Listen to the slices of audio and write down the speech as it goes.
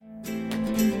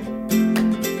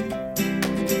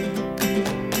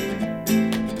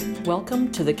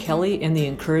Welcome to the Kelly and the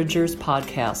Encouragers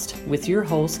podcast with your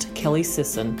host, Kelly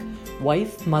Sisson,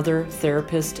 wife, mother,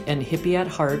 therapist, and hippie at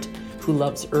heart who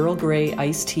loves Earl Grey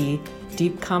iced tea,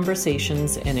 deep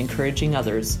conversations, and encouraging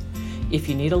others. If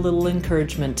you need a little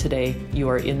encouragement today, you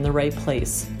are in the right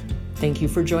place. Thank you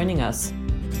for joining us.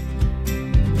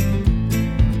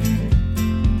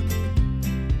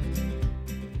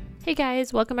 Hey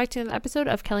guys, welcome back to another episode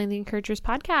of Kelly and the Encouragers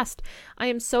podcast. I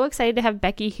am so excited to have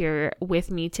Becky here with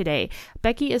me today.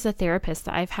 Becky is a therapist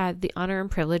that I've had the honor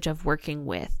and privilege of working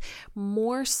with.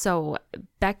 More so,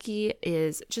 Becky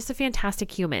is just a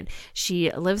fantastic human.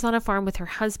 She lives on a farm with her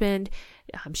husband.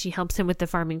 She helps him with the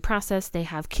farming process. They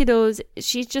have kiddos.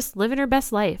 She's just living her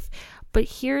best life. But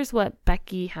here's what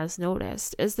Becky has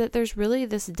noticed is that there's really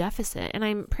this deficit, and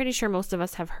I'm pretty sure most of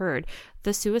us have heard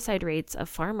the suicide rates of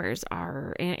farmers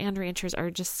and ranchers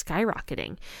are just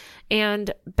skyrocketing.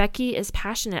 And Becky is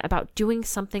passionate about doing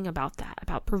something about that,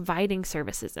 about providing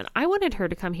services. And I wanted her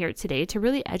to come here today to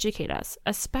really educate us,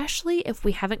 especially if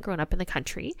we haven't grown up in the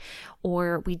country,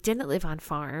 or we didn't live on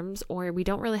farms, or we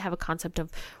don't really have a concept of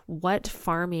what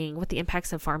the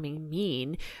impacts of farming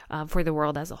mean for the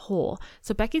world as a whole.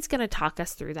 So Becky's going to talk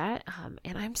us through that.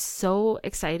 And I'm so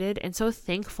excited and so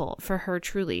thankful for her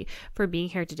truly for being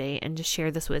here today and to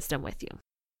share this wisdom with you.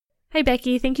 Hi,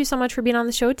 Becky. Thank you so much for being on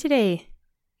the show today.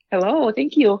 Hello.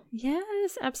 Thank you.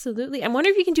 Yes, absolutely. I'm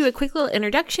wondering if you can do a quick little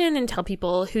introduction and tell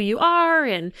people who you are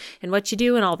and what you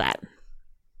do and all that.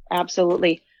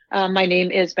 Absolutely. My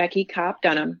name is Becky Kopp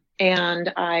Dunham,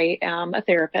 and I am a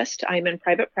therapist. I'm in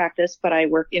private practice, but I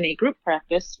work in a group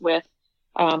practice with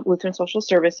Lutheran Social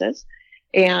Services.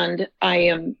 And I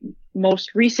am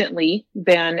most recently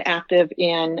been active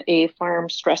in a farm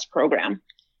stress program.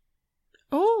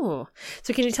 Oh,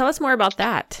 so can you tell us more about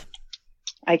that?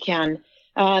 I can.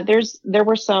 There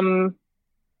were some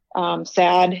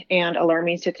sad and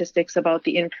alarming statistics about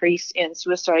the increase in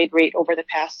suicide rate over the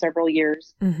past several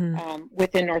years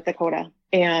within North Dakota.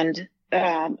 And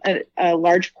a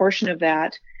large portion of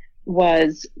that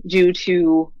was due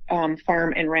to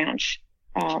farm and ranch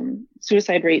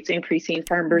suicide rates increasing,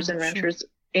 farmers and ranchers.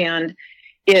 And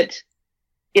it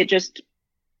just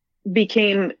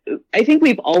became, I think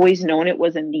we've always known it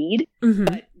was a need,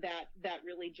 but that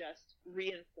really just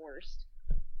reinforced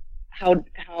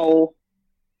how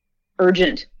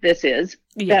urgent this is,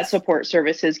 that support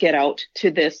services get out to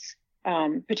this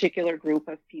particular group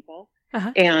of people.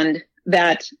 And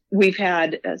that we've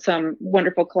had some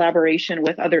wonderful collaboration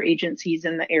with other agencies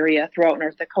in the area throughout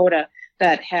North Dakota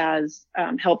that has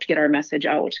helped get our message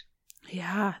out.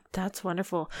 Yeah, that's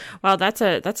wonderful. Wow, that's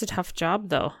a tough job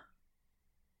though.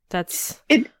 That's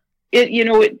it is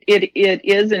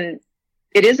and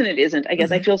it is and it isn't. I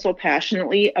guess I feel so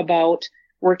passionately about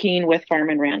working with farm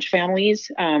and ranch families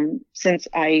since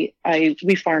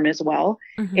we farm as well,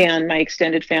 and my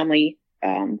extended family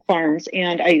farms,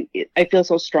 and I feel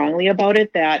so strongly about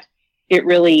it that it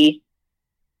really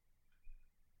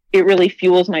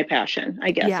fuels my passion,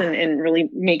 I guess, and really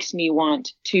makes me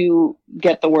want to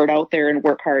get the word out there and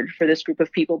work hard for this group of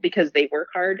people because they work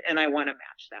hard, and I want to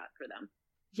match that for them.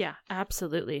 Yeah,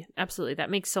 absolutely. Absolutely. That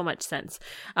makes so much sense.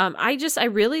 I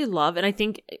really love, and I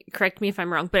think, correct me if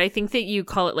I'm wrong, but I think that you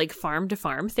call it like farm to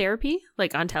farm therapy,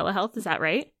 like on telehealth. Is that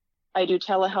right? I do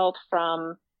telehealth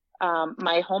from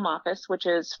my home office, which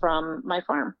is from my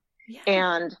farm,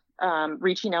 and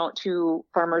reaching out to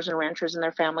farmers and ranchers and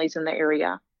their families in the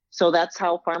area. So that's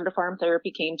how farm to farm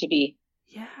therapy came to be.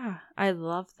 Yeah, I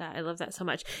love that. I love that so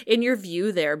much. And your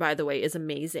view there, by the way, is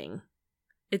amazing.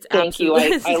 Thank you. I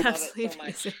love it so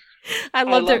much. I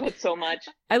love it so much.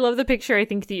 I love the picture I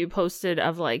think that you posted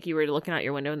of like you were looking out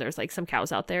your window and there's like some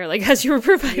cows out there like as you were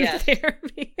providing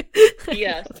therapy.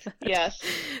 Yes.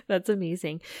 That's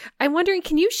amazing. I'm wondering,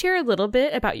 can you share a little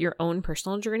bit about your own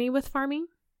personal journey with farming?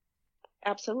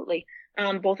 Absolutely.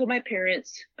 Both of my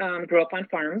parents grew up on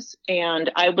farms, and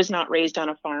I was not raised on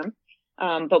a farm,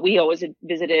 but we always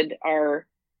visited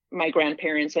my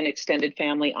grandparents and extended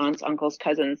family, aunts, uncles,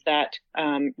 cousins that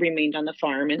remained on the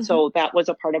farm. And so that was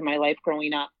a part of my life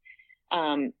growing up.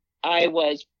 I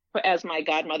was, as my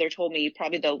godmother told me,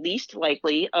 probably the least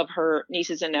likely of her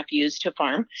nieces and nephews to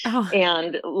farm.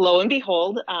 And lo and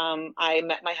behold, I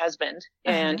met my husband,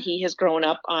 and he has grown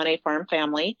up on a farm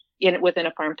family, within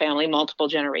a farm family, multiple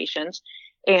generations.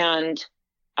 And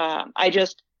I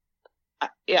just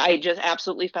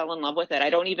absolutely fell in love with it. I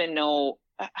don't even know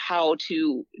how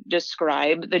to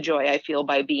describe the joy I feel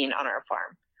by being on our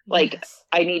farm. Like,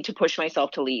 I need to push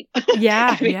myself to leave.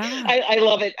 Yeah. I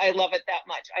love it. I love it that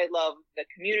much. I love the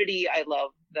community. I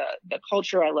love the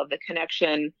culture. I love the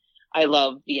connection. I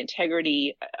love the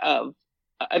integrity of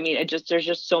I mean, there's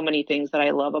just so many things that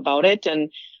I love about it.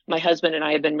 And my husband and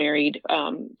I have been married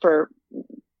for,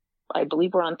 I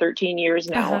believe we're on 13 years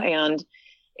now.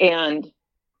 And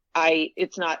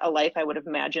it's not a life I would have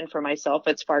imagined for myself.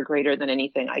 It's far greater than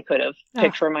anything I could have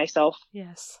picked for myself.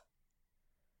 Yes.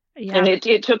 Yeah. And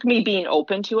it took me being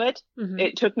open to it.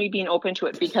 It took me being open to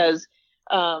it because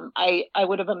I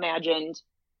would have imagined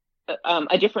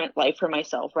a different life for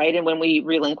myself, right? And when we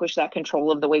relinquish that control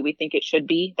of the way we think it should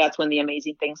be, that's when the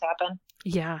amazing things happen.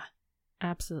 Yeah,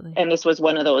 absolutely. And this was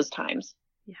one of those times.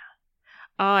 Yeah.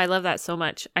 Oh, I love that so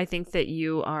much. I think that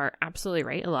you are absolutely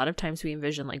right. A lot of times we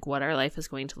envision like what our life is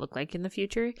going to look like in the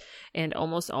future. And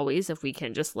almost always, if we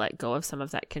can just let go of some of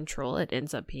that control, it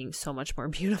ends up being so much more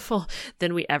beautiful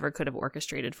than we ever could have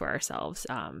orchestrated for ourselves.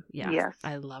 Yes.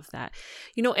 I love that.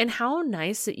 And how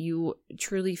nice that you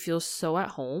truly feel so at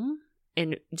home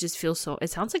and just feel so, it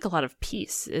sounds like a lot of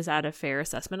peace. Is that a fair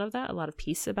assessment of that? A lot of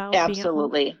peace about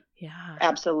Absolutely. being at home? Yeah.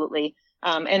 Absolutely.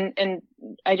 And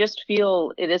I just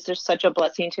feel it is just such a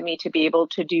blessing to me to be able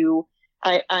to do,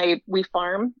 we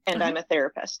farm and I'm a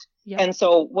therapist. Yep. And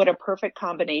so what a perfect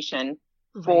combination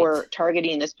for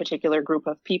targeting this particular group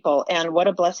of people, and what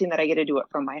a blessing that I get to do it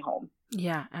from my home.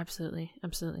 Yeah, absolutely.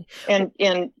 Absolutely. And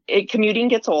commuting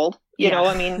gets old, you know,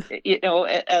 I mean,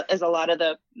 as a lot of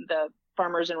the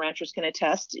farmers and ranchers can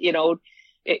attest,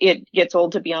 it gets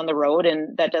old to be on the road,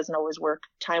 and that doesn't always work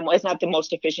time-wise. Not the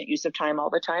most efficient use of time all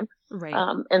the time. Right.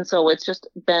 And so it's just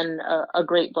been a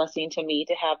great blessing to me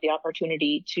to have the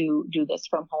opportunity to do this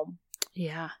from home.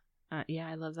 Yeah.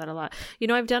 I love that a lot.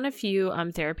 I've done a few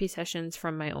therapy sessions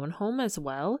from my own home as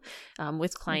well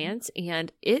with clients,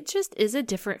 and it just is a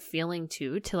different feeling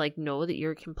too, to like know that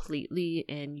you're completely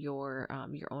in your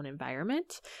own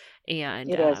environment,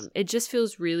 and it just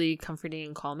feels really comforting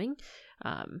and calming.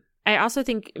 I also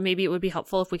think maybe it would be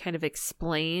helpful if we kind of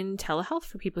explain telehealth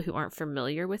for people who aren't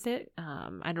familiar with it.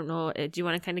 I don't know. Do you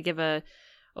want to kind of give a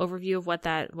overview of what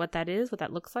that is, what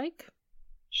that looks like?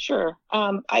 Sure.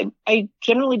 I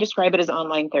generally describe it as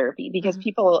online therapy because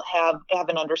people have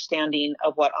an understanding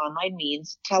of what online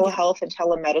means. Telehealth and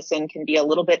telemedicine can be a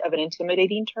little bit of an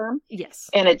intimidating term. Yes.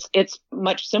 And it's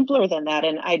much simpler than that.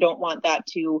 And I don't want that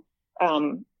to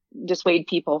dissuade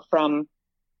people from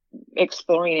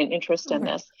exploring an interest in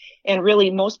this. And really,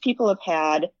 most people have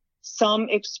had some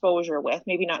exposure with,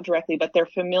 maybe not directly, but they're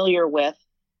familiar with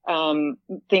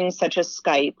things such as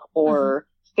Skype or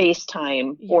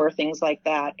FaceTime or things like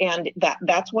that. And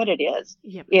that's what it is.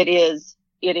 Yep. It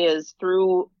is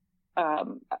through a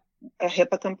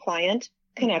HIPAA compliant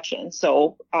connection.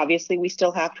 So obviously we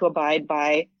still have to abide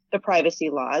by the privacy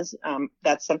laws.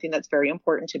 That's something that's very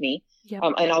important to me. Yep.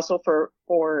 And also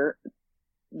for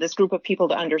this group of people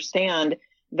to understand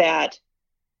that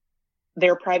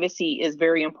their privacy is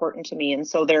very important to me. And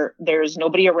so there's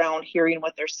nobody around hearing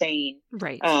what they're saying.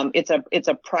 Right. It's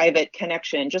a private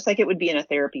connection, just like it would be in a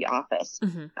therapy office.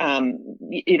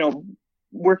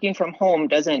 Working from home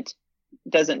doesn't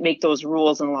make those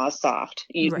rules and laws soft.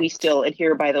 We still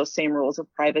adhere by those same rules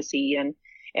of privacy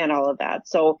and all of that.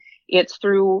 So it's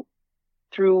through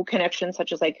connections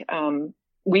such as like,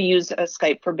 we use a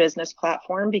Skype for Business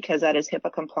platform because that is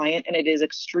HIPAA compliant and it is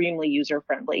extremely user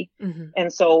friendly.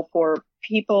 And so for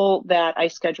people that I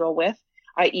schedule with,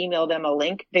 I email them a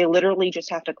link. They literally just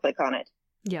have to click on it.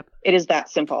 Yep. It is that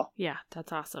simple. Yeah,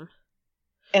 that's awesome.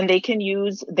 And they can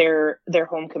use their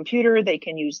home computer. They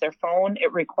can use their phone.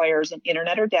 It requires an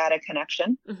internet or data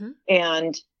connection.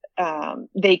 And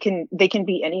they can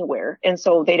be anywhere. And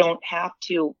so they don't have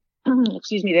to,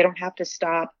 they don't have to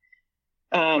stop.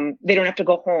 They don't have to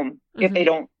go home if they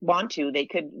don't want to. They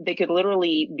could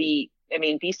literally be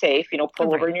safe,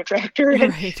 pull over in your tractor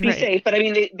and be safe. But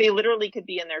they literally could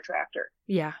be in their tractor.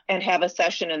 Yeah. And have a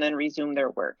session and then resume their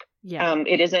work. Yeah.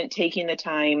 It isn't taking the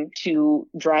time to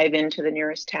drive into the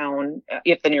nearest town,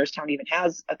 if the nearest town even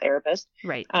has a therapist.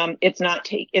 Right.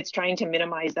 It's trying to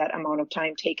minimize that amount of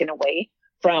time taken away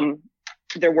from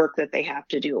their work that they have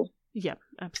to do. Yep.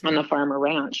 Absolutely. On the farm or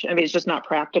ranch. It's just not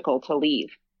practical to leave.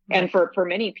 And for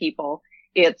many people,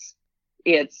 it's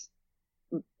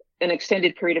an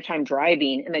extended period of time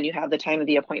driving, and then you have the time of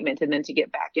the appointment and then to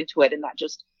get back into it. And that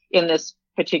just, in this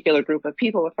particular group of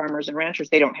people with farmers and ranchers,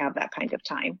 they don't have that kind of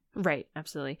time. Right.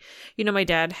 Absolutely. My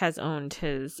dad has owned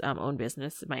his own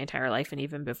business my entire life and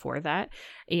even before that.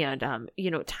 And,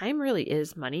 time really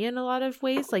is money in a lot of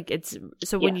ways. Like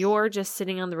when you're just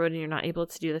sitting on the road and you're not able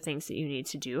to do the things that you need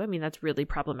to do, that's really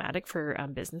problematic for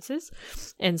businesses.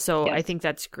 And so I think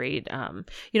that's great.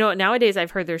 Nowadays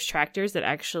I've heard there's tractors that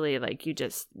actually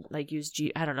use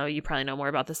I don't know, you probably know more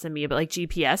about this than me, but like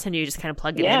GPS, and you just kind of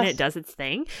plug it in and it does its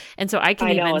thing. And so I can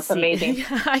I know, even it's see, amazing.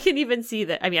 I can even see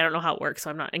that. I mean, I don't know how it works, so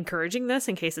I'm not encouraging this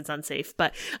in case it's unsafe,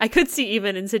 but I could see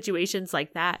even in situations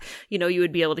like that, you know, you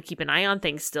would be able to keep an eye on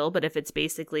things still, but if it's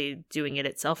basically doing it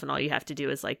itself and all you have to do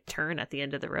is like turn at the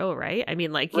end of the row, right? I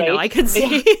mean, like, you know, I could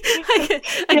see,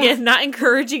 again, not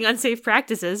encouraging unsafe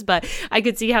practices, but I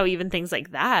could see how even things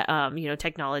like that, you know,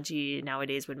 technology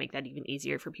nowadays would make that even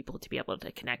easier for people to be able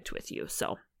to connect with you.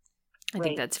 So I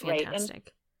think that's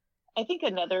fantastic. I think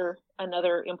another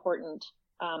important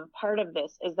part of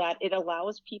this is that it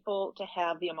allows people to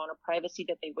have the amount of privacy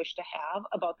that they wish to have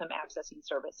about them accessing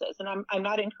services. And I'm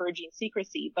not encouraging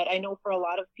secrecy, but I know for a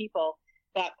lot of people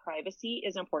that privacy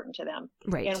is important to them.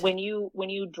 Right. And when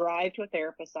you drive to a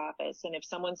therapist's office, and if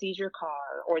someone sees your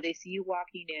car or they see you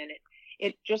walking in,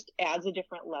 it just adds a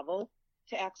different level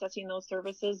to accessing those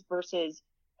services versus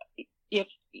if,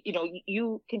 you know,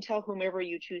 you can tell whomever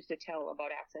you choose to tell about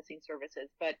accessing services,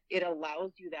 but it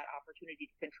allows you that opportunity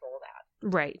to control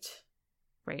that. Right.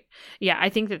 Right. Yeah, I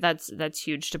think that's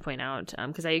huge to point out,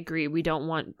 because I agree. We don't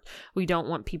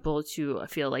want people to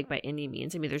feel like by any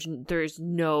means. I mean, there's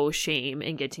no shame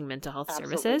in getting mental health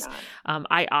services.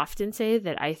 I often say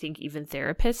that I think even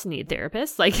therapists need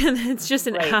therapists. Like, it's just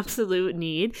an absolute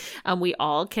need. We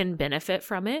all can benefit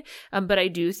from it. But I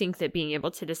do think that being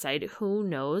able to decide who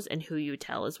knows and who you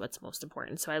tell is what's most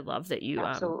important. So I love that you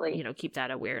you know, keep that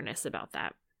awareness about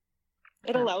that.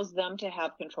 It allows them to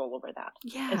have control over that.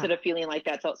 Yeah. Instead of feeling like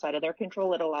that's outside of their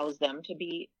control, it allows them to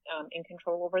be in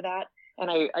control over that.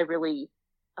 And I really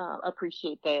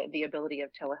appreciate the ability of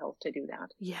telehealth to do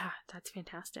that. Yeah, that's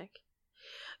fantastic.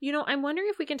 You know, I'm wondering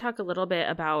if we can talk a little bit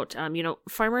about, you know,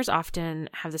 farmers often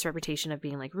have this reputation of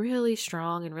being like really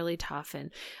strong and really tough,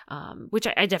 and which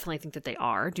I definitely think that they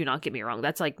are. Do not get me wrong.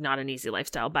 That's like not an easy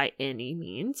lifestyle by any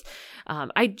means.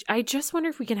 I just wonder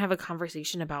if we can have a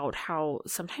conversation about how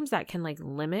sometimes that can like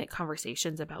limit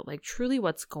conversations about like truly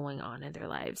what's going on in their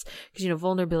lives. Because, you know,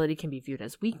 vulnerability can be viewed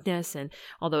as weakness, and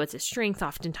although it's a strength,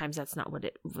 oftentimes that's not what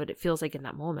it feels like in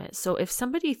that moment. So if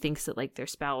somebody thinks that like their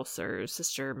spouse or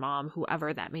sister, mom,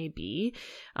 whoever that may be,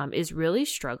 is really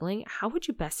struggling, how would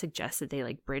you best suggest that they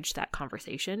like bridge that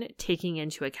conversation, taking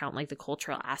into account like the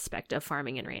cultural aspect of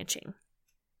farming and ranching?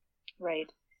 Right.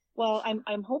 Well,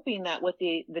 I'm hoping that with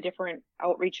the different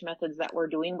outreach methods that we're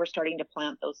doing, we're starting to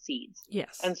plant those seeds.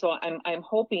 Yes. And so I'm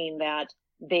hoping that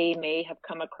they may have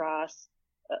come across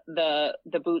the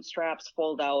bootstraps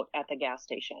fold out at the gas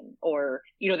station, or,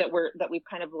 you know, that we've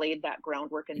kind of laid that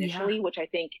groundwork initially, which I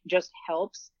think just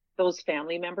helps those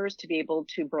family members to be able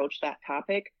to broach that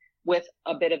topic with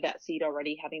a bit of that seed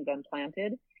already having been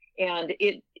planted. And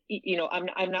it, you know,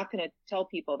 I'm not going to tell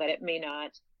people that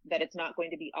it's not going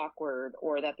to be awkward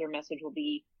or that their message will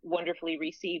be wonderfully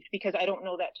received, because I don't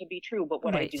know that to be true. But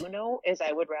what I do know is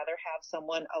I would rather have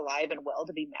someone alive and well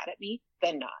to be mad at me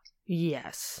than not.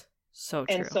 Yes. So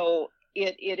true. And so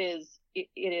it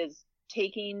is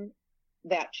taking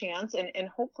that chance, and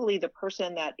hopefully the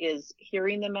person that is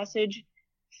hearing the message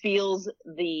feels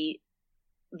the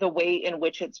way in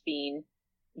which it's being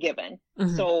given.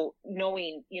 Mm-hmm. So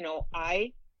knowing, you know,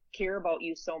 I care about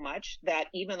you so much that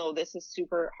even though this is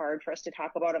super hard for us to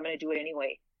talk about, I'm going to do it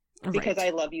anyway, because I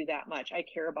love you that much. I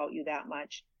care about you that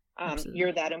much.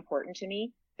 You're that important to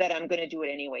me that I'm going to do it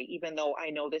anyway, even though I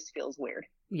know this feels weird.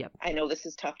 Yep. I know this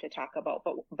is tough to talk about,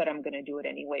 but I'm going to do it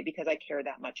anyway because I care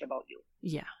that much about you.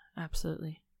 Yeah,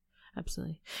 absolutely.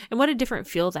 Absolutely. And what a different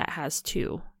feel that has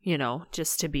too, you know,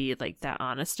 just to be like that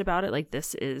honest about it. Like,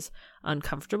 this is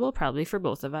uncomfortable probably for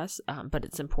both of us, but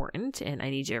it's important, and I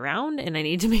need you around, and I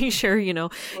need to make sure, you know,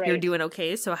 you're doing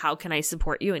okay. So how can I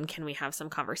support you, and can we have some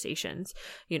conversations,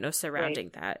 you know,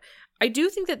 surrounding that? I do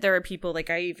think that there are people, like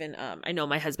I know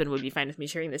my husband would be fine with me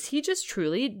sharing this. He just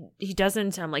he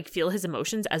doesn't like feel his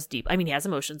emotions as deep. I mean, he has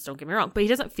emotions, don't get me wrong, but he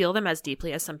doesn't feel them as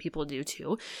deeply as some people do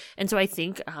too. And so I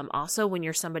think also when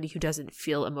you're somebody who doesn't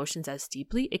feel emotions as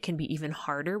deeply, it can be even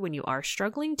harder when you are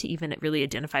struggling to even really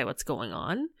identify what's going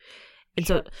on. And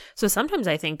so sometimes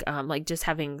I think like just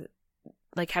having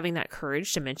that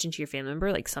courage to mention to your family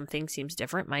member, like something seems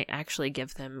different, might actually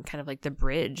give them kind of like the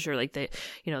bridge, or like the,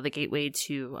 you know, the gateway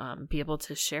to be able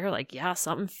to share like, yeah,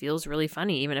 something feels really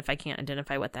funny, even if I can't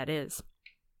identify what that is.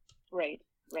 Right.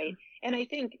 And I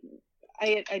think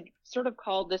I sort of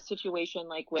called this situation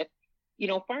like with, you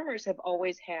know, farmers have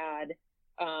always had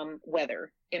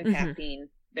weather impacting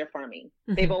their farming.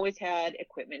 Mm-hmm. They've always had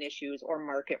equipment issues or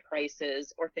market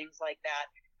prices or things like that.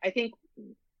 I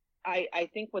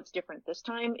think what's different this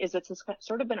time is it's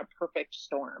sort of been a perfect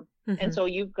storm. Mm-hmm. And so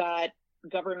you've got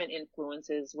government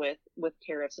influences with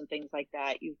tariffs and things like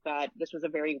that. This was a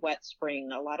very wet spring.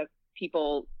 A lot of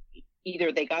people,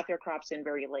 either they got their crops in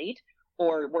very late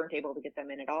or weren't able to get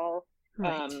them in at all.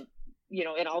 Right.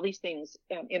 And all these things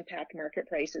impact market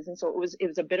prices. And so it was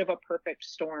a bit of a perfect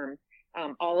storm.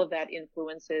 All of that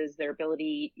influences their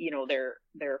ability,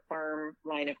 their farm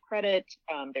line of credit,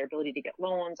 their ability to get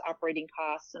loans, operating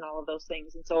costs, and all of those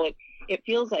things. And so it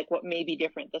feels like what may be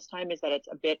different this time is that it's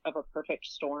a bit of a perfect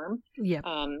storm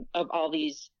of all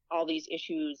these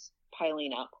issues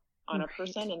piling up on a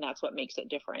person, and that's what makes it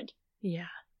different. Yeah.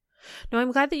 No,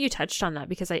 I'm glad that you touched on that,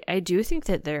 because I do think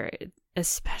that there,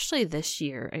 especially this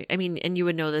year, I mean, and you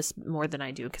would know this more than I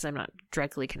do because I'm not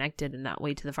directly connected in that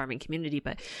way to the farming community,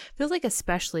 but it feels like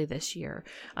especially this year,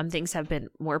 things have been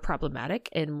more problematic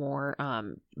and more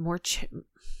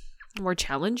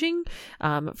challenging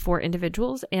for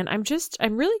individuals. And I'm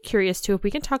really curious too, if we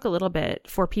can talk a little bit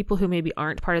for people who maybe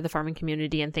aren't part of the farming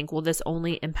community and think, well, this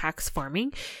only impacts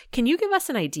farming. Can you give us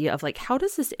an idea of like, how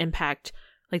does this impact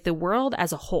like the world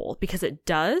as a whole? Because it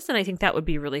does. And I think that would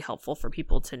be really helpful for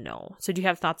people to know. So do you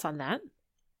have thoughts on that?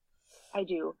 I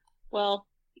do. Well,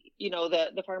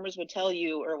 the farmers would tell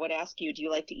you or would ask you, do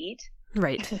you like to eat?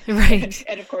 Right. Right.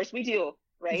 And of course we do.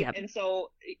 Right. Yep. And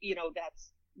so,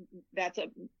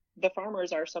 the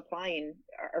farmers are supplying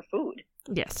our food.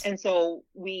 Yes. And so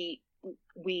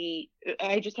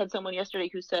I just had someone yesterday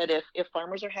who said, if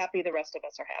farmers are happy, the rest of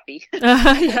us are happy.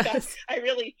 Yes.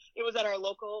 It was at our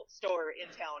local store in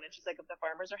town, and she's like, if the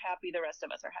farmers are happy, the rest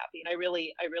of us are happy. And I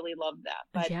really love that.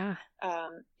 But yeah.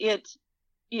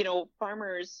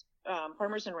 Farmers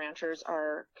and ranchers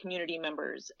are community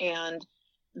members, and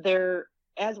they're,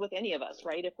 as with any of us,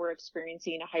 right? If we're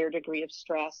experiencing a higher degree of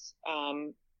stress,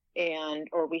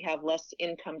 or we have less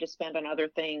income to spend on other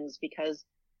things because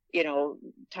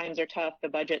times are tough, the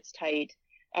budget's tight,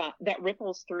 that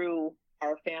ripples through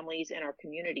our families and our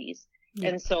communities. Yeah.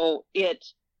 And so it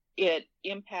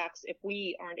impacts, if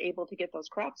we aren't able to get those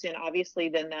crops in, obviously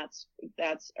then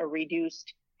that's a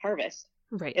reduced harvest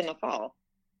in the fall.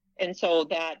 And so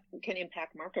that can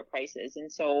impact market prices. And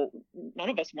so none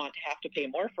of us want to have to pay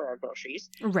more for our groceries.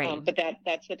 Right. But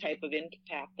that's the type of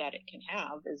impact that it can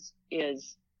have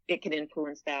is it can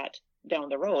influence that down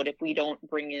the road. If we don't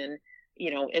bring in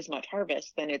as much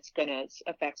harvest, then it's going to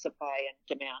affect supply and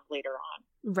demand later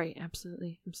on. Right.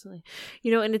 Absolutely. Absolutely.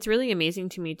 And it's really amazing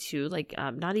to me too, like,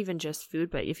 not even just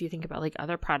food, but if you think about like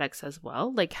other products as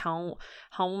well, like how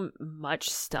much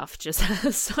stuff just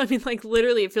has, so, I mean, like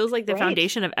literally it feels like the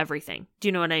foundation of everything. Do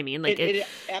you know what I mean? Like it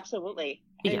absolutely.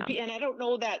 Yeah. And I don't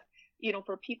know that,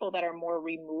 for people that are more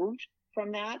removed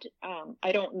from that,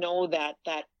 I don't know that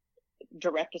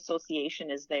direct association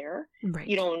is there. Right.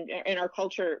 And our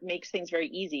culture makes things very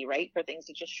easy, right, for things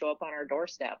to just show up on our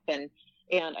doorstep, and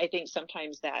I think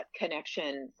sometimes that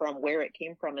connection from where it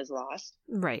came from is lost.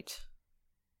 Right.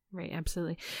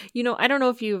 Absolutely. I don't know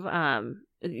if you've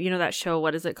that show,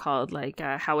 what is it called, like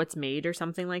How It's Made or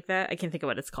something like that. I can't think of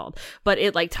what it's called, but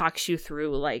it like talks you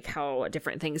through like how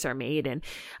different things are made. And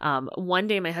one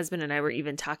day my husband and I were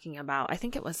even talking about, I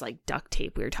think it was like duct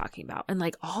tape we were talking about, and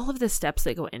like all of the steps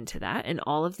that go into that and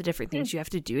all of the different things you have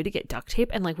to do to get duct tape,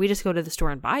 and like we just go to the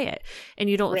store and buy it, and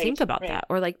you don't think about that.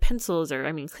 Or like pencils, or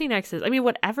Kleenexes,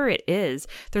 whatever it is,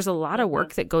 there's a lot of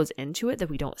work that goes into it that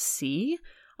we don't see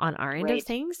on our end of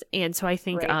things. And so I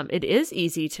think it is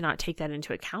easy to not take that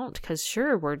into account, because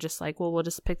sure, we're just like, well, we'll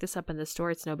just pick this up in the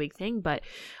store, it's no big thing. But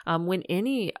when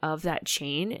any of that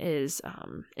chain is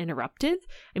interrupted,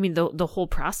 the whole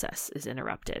process is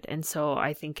interrupted. And so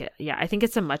I think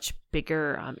it's a much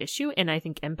bigger issue, and I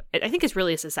think it's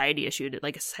really a society issue,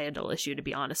 like a societal issue, to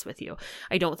be honest with you.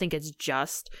 I don't think it's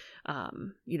just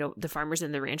the farmers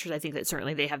and the ranchers. I think that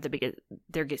certainly they have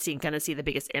they're going to see the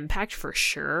biggest impact for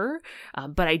sure,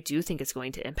 but I do think it's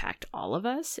going to impact all of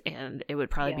us, and it would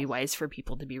probably be wise for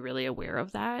people to be really aware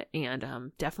of that,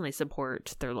 and definitely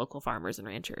support their local farmers and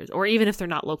ranchers, or even if they're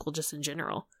not local, just in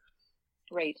general.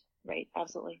 Right,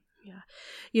 absolutely.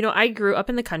 Yeah. I grew up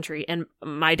in the country, and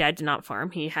my dad did not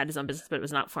farm. He had his own business, but it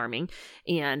was not farming.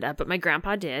 And, but my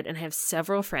grandpa did. And I have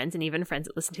several friends, and even friends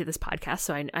that listen to this podcast.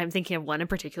 So I'm thinking of one in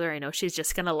particular. I know she's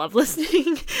just going to love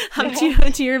listening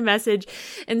to your message.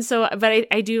 And so, but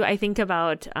I think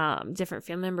about different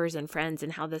family members and friends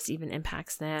and how this even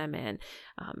impacts them. And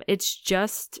it's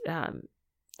just,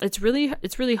 it's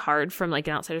really hard from like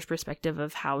an outsider's perspective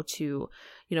of how to,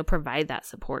 provide that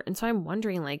support. And so I'm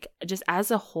wondering, like, just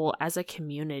as a whole, as a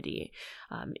community,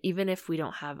 even if we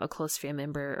don't have a close family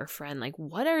member or friend, like,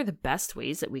 what are the best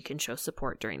ways that we can show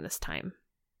support during this time?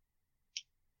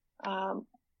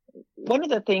 One of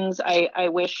the things I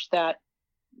wish that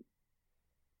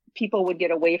people would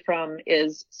get away from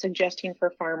is suggesting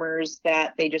for farmers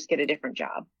that they just get a different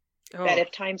job. That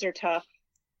if times are tough,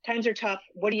 times are tough.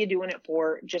 What are you doing it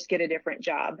for? Just get a different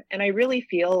job. And I really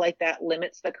feel like that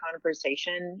limits the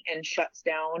conversation and shuts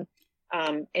down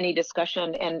any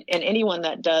discussion. And anyone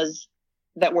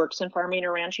that works in farming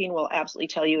or ranching will absolutely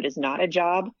tell you it is not a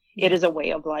job. It is a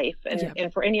way of life.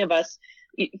 And for any of us,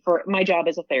 for my job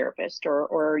as a therapist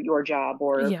or your job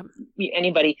or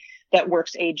anybody that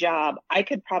works a job, I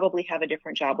could probably have a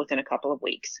different job within a couple of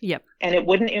weeks. And it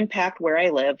wouldn't impact where I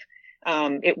live.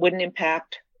 It wouldn't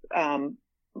impact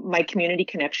my community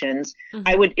connections.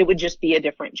 It would just be a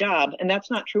different job. And that's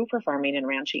not true for farming and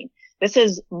ranching. This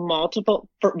is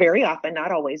very often,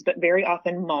 not always, but very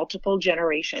often multiple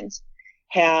generations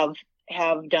have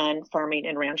done farming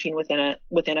and ranching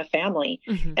within a family.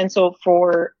 And so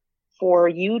for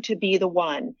you to be the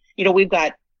one, we've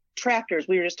got tractors.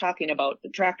 We were just talking about the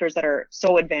tractors that are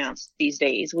so advanced these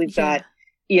days. We've got,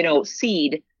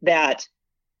 seed that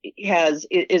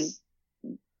is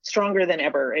stronger than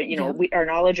ever. Our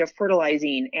knowledge of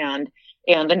fertilizing and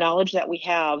the knowledge that we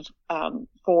have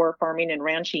for farming and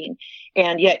ranching,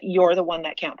 and yet you're the one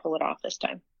that can't pull it off this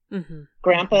time.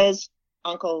 Grandpas,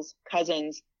 uncles,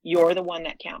 cousins, you're the one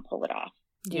that can't pull it off.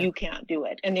 You can't do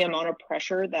it. And the amount of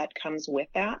pressure that comes with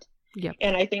that.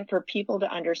 And I think for people to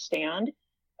understand,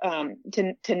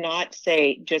 to not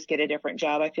say, just get a different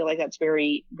job, I feel like that's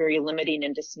very, very limiting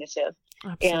and dismissive.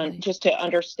 Absolutely. And just to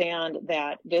understand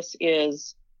that this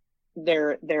is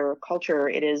their culture,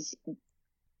 it is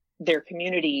their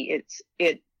community.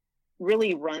 It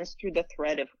really runs through the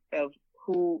thread of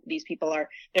who these people are.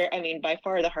 They're, by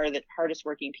far the hardest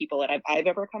working people that I've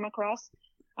ever come across.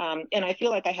 And I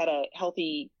feel like I had a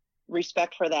healthy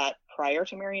respect for that prior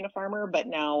to marrying a farmer, but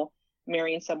now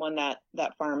marrying someone that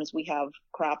farms, we have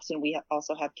crops and we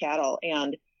also have cattle,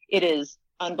 and it is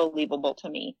unbelievable to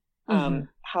me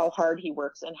how hard he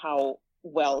works and how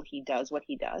well he does what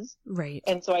he does. Right.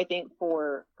 And so I think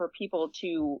for people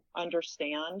to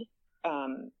understand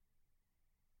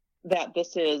that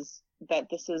this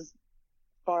is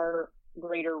far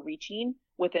greater reaching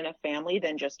within a family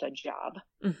than just a job.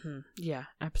 Yeah,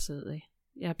 absolutely.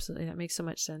 Absolutely. That makes so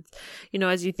much sense.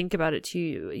 As you think about it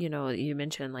too, you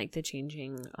mentioned like the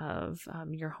changing of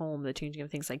your home, the changing of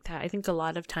things like that. I think a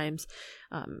lot of times,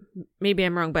 maybe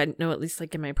I'm wrong, but no, at least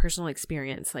like in my personal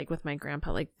experience, like with my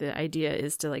grandpa, like the idea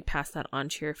is to like pass that on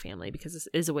to your family because this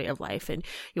is a way of life and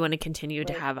you want to continue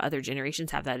to have other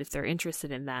generations have that if they're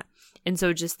interested in that. And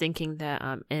so just thinking that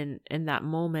in that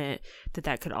moment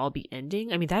that could all be ending,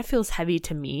 that feels heavy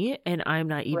to me, and I'm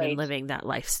not even living that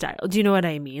lifestyle. Do you know what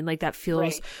I mean? Like that feels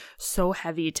so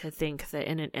heavy to think that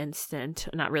in an instant,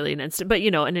 not really an instant, but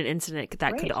in an instant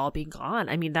that could all be gone.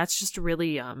 That's just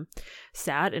really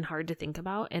sad and hard to think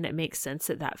about, and it makes sense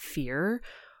that fear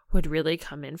would really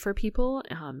come in for people,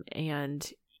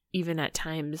 and even at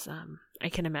times I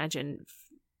can imagine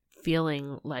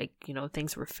feeling like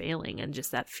things were failing, and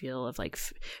just that feel of like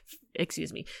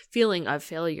feeling of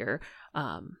failure.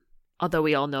 Although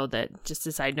we all know that, just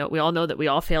a side note, we all know that we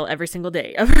all fail every single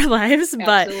day of our lives.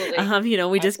 Absolutely. But,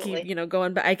 we just keep,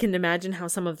 going. But I can imagine how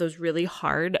some of those really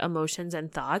hard emotions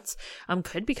and thoughts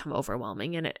could become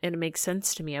overwhelming. And it makes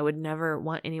sense to me. I would never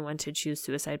want anyone to choose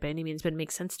suicide by any means, but it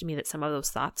makes sense to me that some of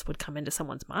those thoughts would come into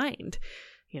someone's mind,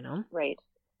 Right.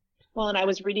 Well, and I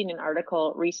was reading an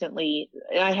article recently,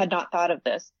 and I had not thought of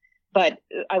this, but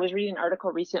I was reading an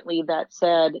article recently that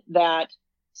said that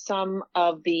some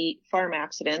of the farm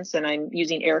accidents, and I'm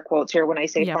using air quotes here when I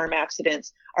say farm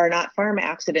accidents, are not farm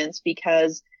accidents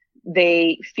because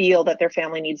they feel that their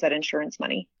family needs that insurance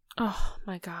money. Oh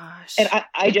my gosh. And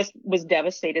I just was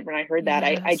devastated when I heard that.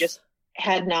 Yes. I just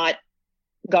had not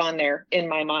gone there in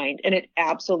my mind, and it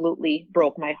absolutely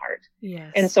broke my heart.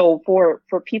 Yes. And so for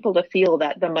people to feel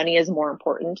that the money is more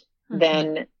important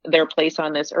than their place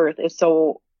on this earth is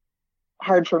so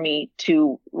hard for me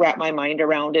to wrap my mind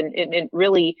around. And it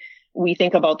really, we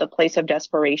think about the place of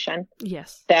desperation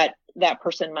that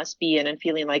person must be in, and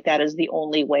feeling like that is the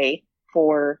only way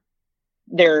for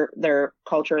their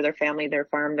culture, their family, their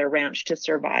farm, their ranch to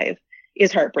survive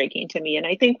is heartbreaking to me. And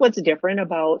I think what's different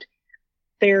about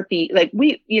therapy, like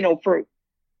we, for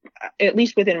at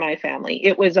least within my family,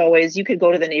 it was always, you could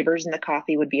go to the neighbors and the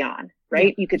coffee would be on,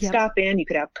 right? You could stop in, you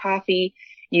could have coffee.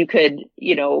 You could,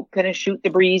 kind of shoot the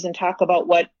breeze and talk about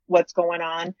what's going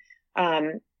on.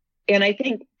 And I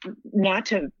think not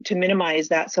to minimize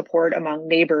that support among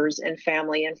neighbors and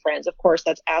family and friends. Of course,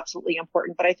 that's absolutely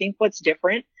important. But I think what's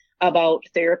different about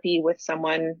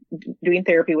doing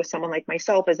therapy with someone like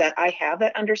myself is that I have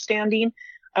that understanding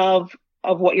of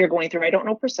what you're going through. I don't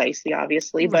know precisely,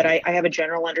 obviously, but I have a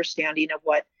general understanding of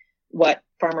what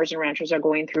farmers and ranchers are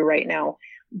going through right now.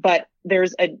 But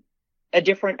there's a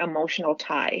different emotional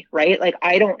tie, right? Like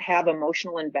I don't have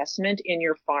emotional investment in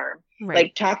your farm. Right.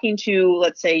 Like talking to,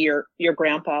 let's say your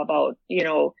grandpa about, he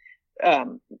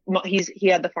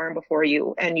had the farm before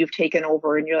you and you've taken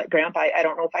over and you're like, Grandpa, I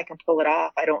don't know if I can pull it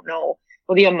off. I don't know.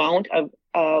 Well, the amount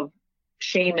of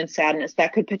shame and sadness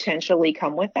that could potentially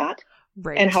come with that.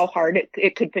 Right. And how hard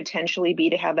it could potentially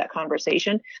be to have that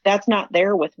conversation. That's not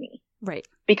there with me. Right.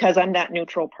 Because I'm that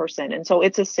neutral person. And so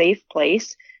it's a safe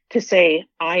place to say,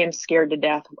 I am scared to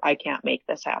death. I can't make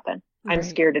this happen. Right. I'm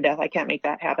scared to death. I can't make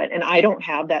that happen. And I don't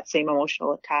have that same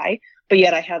emotional tie, but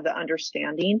yet I have the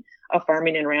understanding of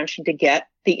farming and ranching to get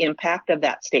the impact of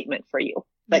that statement for you.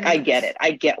 Like, yes. I get it.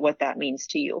 I get what that means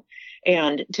to you.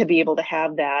 And to be able to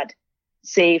have that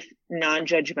safe,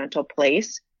 non-judgmental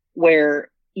place where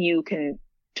you can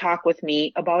talk with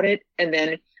me about it. And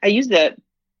then I use the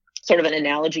sort of an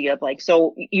analogy of like,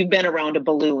 so you've been around a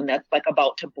balloon that's like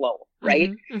about to blow, right?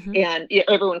 Mm-hmm, mm-hmm. And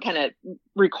everyone kind of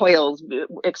recoils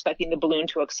expecting the balloon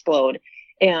to explode.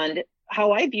 And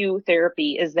how I view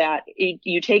therapy is that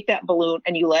you take that balloon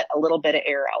and you let a little bit of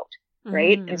air out,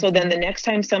 right? Mm-hmm. And so then the next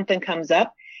time something comes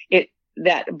up,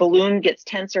 that balloon gets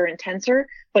tenser and tenser,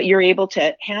 but you're able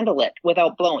to handle it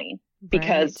without blowing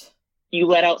because you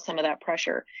let out some of that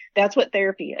pressure. That's what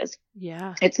therapy is.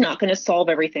 Yeah. It's not going to solve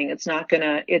everything. It's not going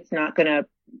to,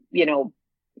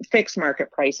 fix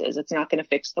market prices. It's not going to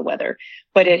fix the weather,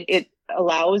 but it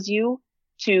allows you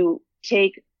to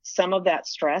take some of that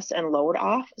stress and load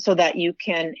off so that you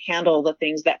can handle the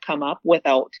things that come up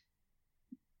without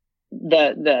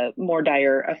the more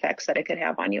dire effects that it could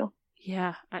have on you.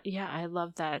 Yeah. I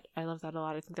love that. I love that a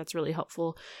lot. I think that's really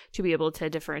helpful to be able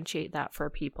to differentiate that for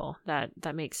people. That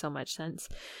makes so much sense.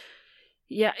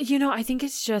 Yeah. I think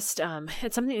it's just,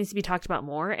 it's something that needs to be talked about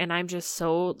more. And I'm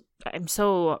so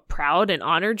proud and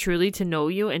honored truly to know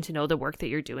you and to know the work that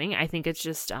you're doing. I think it's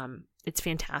just, it's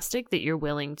fantastic that you're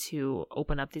willing to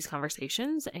open up these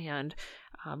conversations and,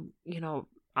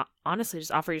 honestly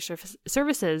just offer your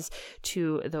services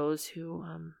to those who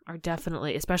are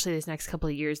definitely, especially these next couple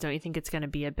of years. Don't you think it's going to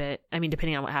be a bit, I mean,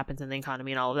 depending on what happens in the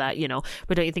economy and all of that,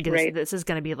 but don't you think this is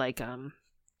going to be like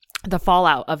the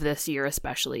fallout of this year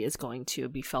especially is going to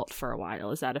be felt for a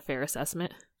while? Is that a fair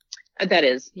assessment? That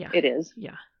is. Yeah. It is.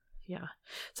 Yeah. Yeah.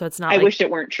 So it's not I wish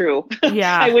it weren't true.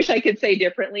 Yeah. I wish I could say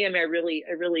differently. I mean, I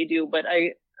really do, but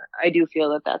I do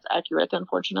feel that that's accurate,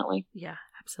 unfortunately. Yeah.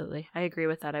 Absolutely. I agree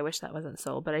with that. I wish that wasn't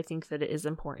so, but I think that it is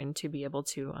important to be able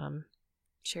to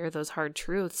share those hard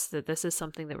truths that this is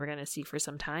something that we're going to see for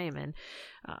some time. And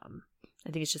I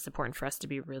think it's just important for us to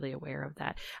be really aware of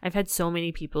that. I've had so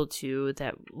many people too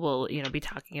that will, be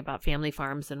talking about family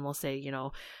farms and will say,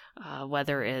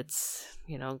 whether it's,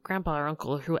 grandpa or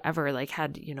uncle or whoever like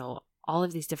had, all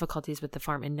of these difficulties with the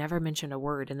farm and never mentioned a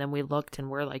word. And then we looked and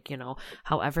we're like,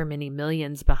 however many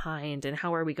millions behind and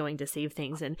how are we going to save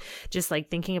things? And just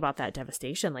like thinking about that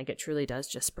devastation, like it truly does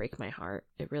just break my heart.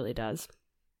 It really does.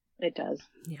 It does.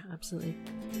 Yeah, absolutely.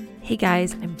 Hey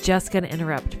guys, I'm just going to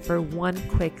interrupt for one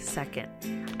quick second.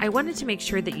 I wanted to make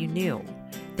sure that you knew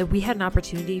that we had an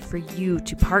opportunity for you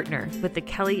to partner with the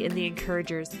Kelly and the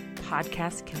Encouragers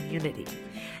podcast community.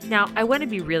 Now, I want to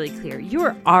be really clear. You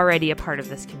are already a part of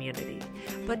this community.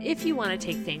 But if you want to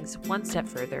take things one step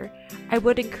further, I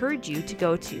would encourage you to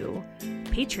go to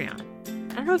Patreon.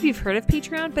 I don't know if you've heard of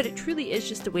Patreon, but it truly is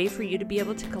just a way for you to be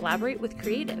able to collaborate with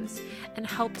creatives and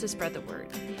help to spread the word.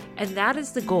 And that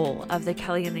is the goal of the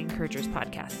Kelly and the Encouragers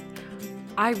podcast.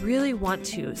 I really want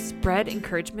to spread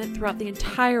encouragement throughout the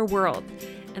entire world.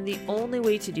 And the only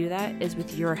way to do that is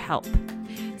with your help.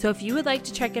 So if you would like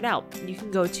to check it out, you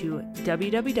can go to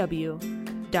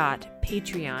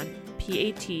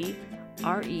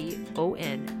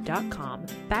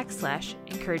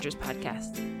www.patreon.com/Encouragers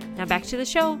Podcast. Now back to the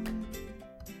show.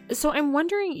 So I'm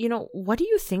wondering, what do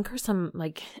you think are some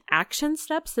like action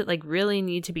steps that like really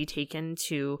need to be taken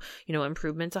to,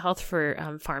 improve mental health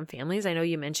for farm families? I know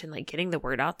you mentioned like getting the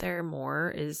word out there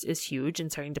more is huge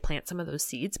and starting to plant some of those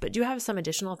seeds, but do you have some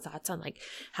additional thoughts on like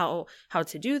how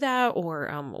to do that or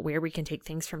where we can take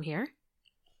things from here?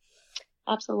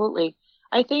 Absolutely.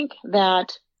 I think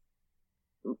that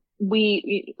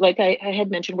we, like I had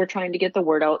mentioned, we're trying to get the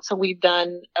word out. So we've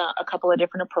done a couple of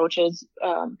different approaches.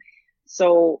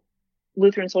 So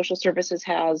Lutheran Social Services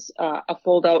has a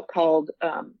fold out called,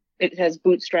 it has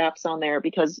bootstraps on there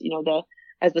because,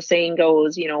 as the saying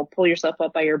goes, pull yourself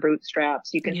up by your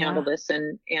bootstraps. You can handle this.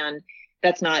 And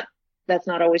that's not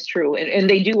always true. And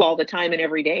they do all the time and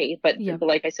every day. But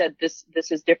like I said, this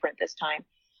is different this time.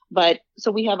 But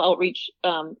so we have outreach,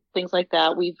 things like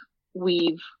that. We've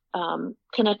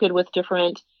connected with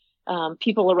different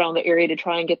people around the area to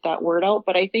try and get that word out.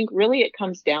 But I think really it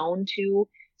comes down to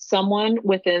someone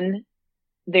within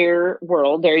their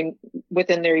world,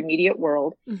 within their immediate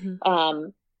world,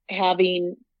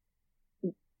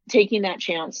 taking that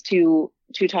chance to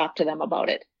talk to them about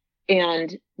it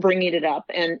and bringing it up.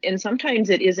 And sometimes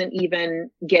it isn't even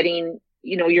getting,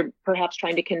 you're perhaps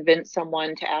trying to convince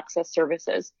someone to access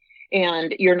services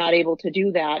and you're not able to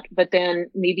do that. But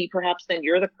then perhaps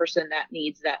you're the person that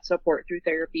needs that support through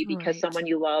therapy because someone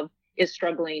you love is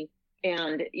struggling,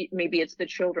 and maybe it's the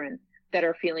children that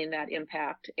are feeling that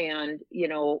impact, and,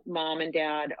 mom and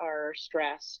dad are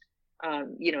stressed.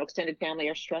 Extended family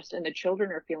are stressed and the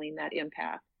children are feeling that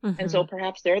impact. And so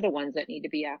perhaps they're the ones that need to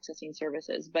be accessing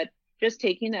services, but just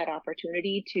taking that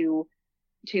opportunity to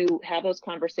have those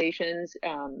conversations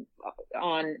on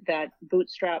that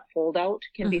Bootstrap foldout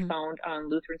can be found on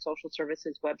Lutheran Social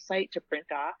Services website to print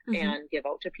off and give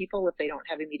out to people if they don't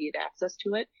have immediate access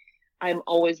to it. I'm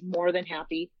always more than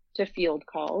happy to field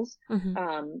calls.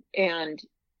 And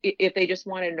if they just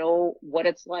want to know what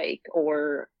it's like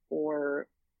or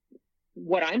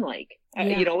what I'm like,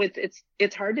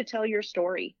 it's hard to tell your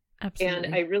story. Absolutely.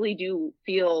 And I really do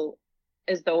feel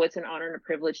as though it's an honor and a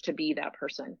privilege to be that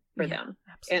person for them.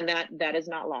 Absolutely. And that is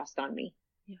not lost on me.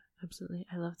 Yeah, absolutely.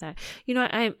 I love that.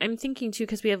 I'm thinking too,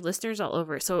 because we have listeners all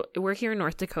over. So we're here in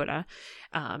North Dakota.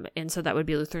 And so that would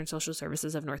be Lutheran Social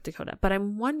Services of North Dakota. But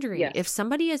I'm wondering if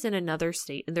somebody is in another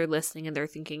state and they're listening and they're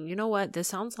thinking, you know what, this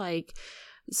sounds like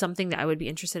something that I would be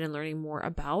interested in learning more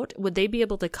about. Would they be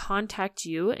able to contact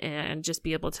you and just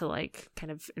be able to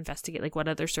kind of investigate what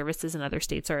other services in other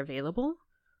states are available?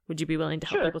 Would you be willing to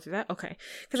help people through that? Okay.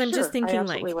 Because I'm just thinking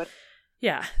would.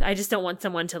 Yeah, I just don't want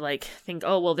someone to think,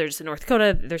 oh, well, there's North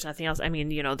Dakota, there's nothing else. I mean,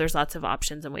 there's lots of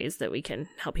options and ways that we can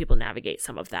help people navigate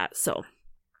some of that. So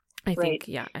I think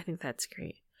that's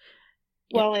great.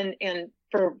 Well, and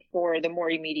for the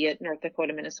more immediate North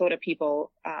Dakota, Minnesota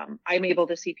people, I'm able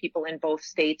to see people in both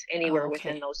states, anywhere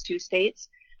within those two states.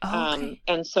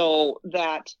 And so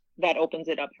that opens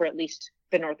it up for at least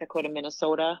the North Dakota,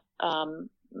 Minnesota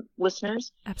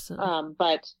listeners. Absolutely.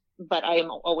 But I am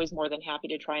always more than happy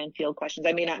to try and field questions.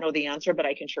 I may not know the answer, but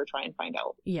I can sure try and find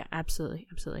out. Yeah, absolutely.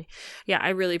 Absolutely. Yeah, I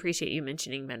really appreciate you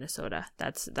mentioning Minnesota.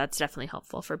 That's definitely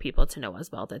helpful for people to know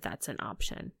as well, that that's an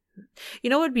option.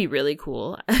 What would be really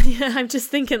cool? I'm just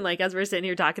thinking, as we're sitting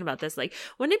here talking about this,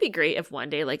 wouldn't it be great if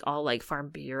one day, all farm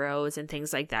bureaus and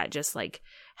things like that just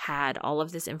had all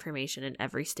of this information in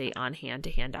every state on hand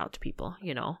to hand out to people,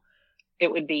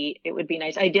 It would be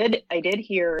nice. I did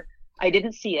hear, I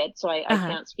didn't see it, so I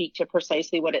can't speak to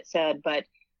precisely what it said, but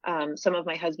some of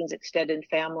my husband's extended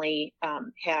family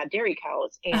had dairy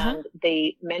cows, and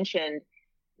they mentioned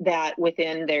that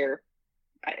within their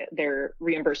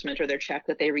reimbursement or their check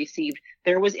that they received,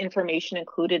 there was information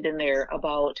included in there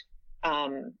about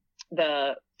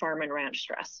the farm and ranch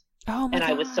stress. Oh my gosh.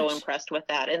 I was so impressed with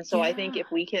that. And so I think if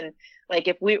we can,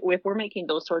 if we're making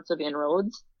those sorts of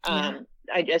inroads,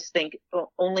 I just think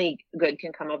only good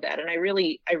can come of that. And I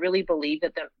really believe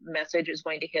that the message is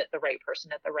going to hit the right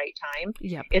person at the right time.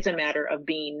 Yep. It's a matter of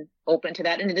being open to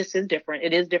that. And this is different.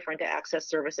 It is different to access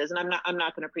services. And I'm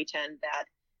not going to pretend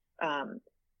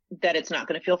that it's not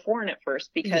going to feel foreign at first,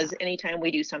 because anytime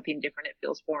we do something different, it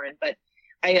feels foreign. But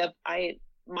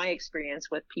my experience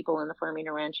with people in the farming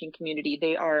and ranching community,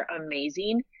 they are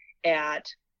amazing at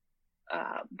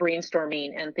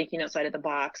brainstorming and thinking outside of the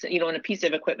box. When a piece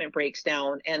of equipment breaks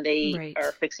down and they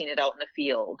are fixing it out in the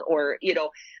field, or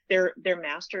they're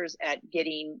masters at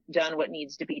getting done what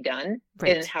needs to be done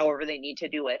and however they need to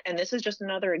do it. And this is just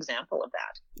another example of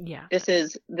that. Yeah, this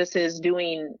is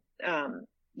doing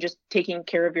just taking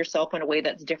care of yourself in a way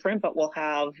that's different, but will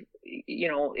have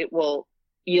it will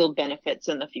yield benefits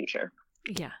in the future.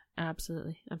 Yeah,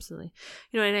 absolutely. Absolutely.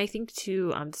 And I think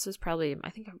too, this was probably, I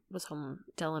think I was home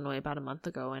to Illinois about a month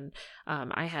ago, and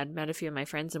I had met a few of my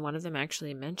friends, and one of them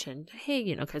actually mentioned,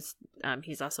 hey, because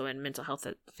he's also in mental health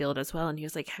field as well. And he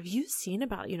was like, have you seen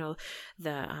about,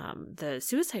 the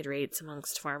suicide rates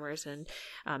amongst farmers and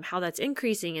how that's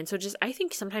increasing? And so I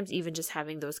think sometimes even just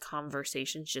having those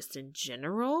conversations just in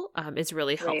general is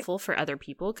really helpful for other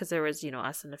people, because there was,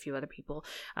 us and a few other people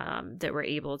that were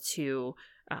able to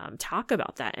talk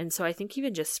about that. And so I think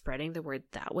even just spreading the word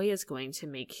that way is going to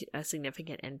make a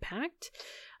significant impact,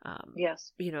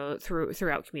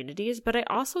 throughout communities. But I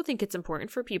also think it's important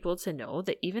for people to know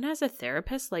that even as a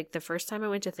therapist, the first time I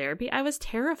went to therapy, I was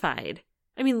terrified.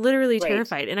 I mean, literally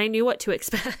terrified. And I knew what to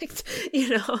expect,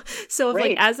 So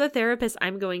if as a therapist,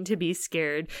 I'm going to be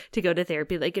scared to go to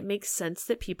therapy, it makes sense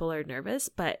that people are nervous.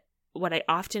 But what I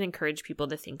often encourage people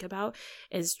to think about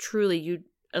is truly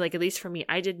like, at least for me,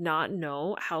 I did not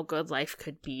know how good life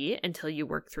could be until you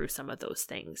work through some of those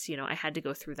things. You know, I had to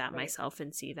go through that myself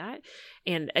and see that.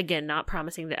 And again, not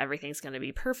promising that everything's going to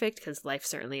be perfect, because life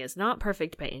certainly is not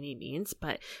perfect by any means,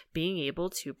 but being able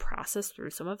to process through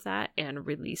some of that and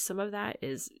release some of that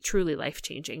is truly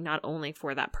life-changing, not only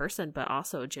for that person, but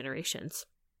also generations.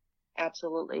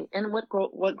 Absolutely. And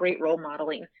what great role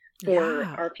modeling for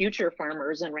our future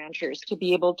farmers and ranchers to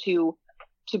be able to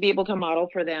model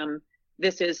for them.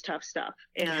 This is tough stuff.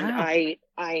 And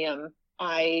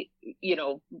I, you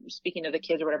know, speaking of the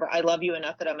kids or whatever, I love you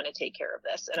enough that I'm going to take care of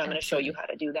this, and I'm going to show you how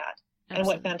to do that. And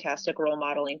what fantastic role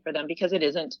modeling for them, because it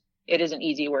isn't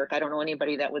easy work. I don't know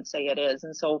anybody that would say it is.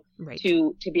 And so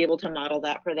to be able to model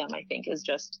that for them, I think is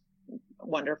just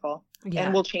wonderful,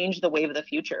 and will change the wave of the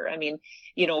future. I mean,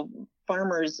 you know,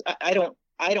 farmers, I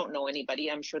don't know anybody.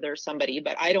 I'm sure there's somebody,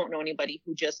 but I don't know anybody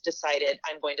who just decided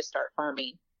I'm going to start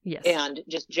farming and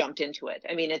just jumped into it.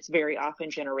 I mean, it's very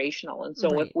often generational. And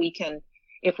so if we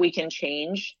can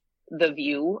change the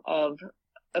view of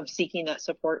seeking that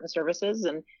support and services,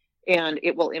 and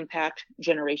it will impact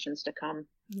generations to come.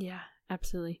 Yeah,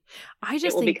 absolutely.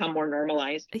 It will become more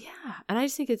normalized. Yeah. And I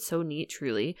just think it's so neat,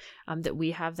 truly, that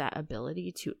we have that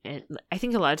ability to, I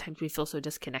think a lot of times we feel so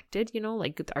disconnected, you know,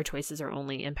 like our choices are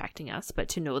only impacting us, but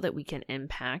to know that we can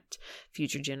impact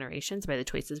future generations by the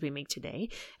choices we make today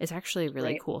is actually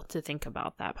really cool to think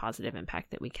about that positive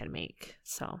impact that we can make.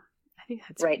 So I think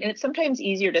that's right. And it's sometimes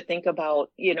easier to think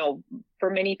about, you know, for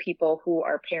many people who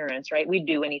are parents, right? We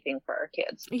do anything for our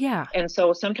kids. Yeah. And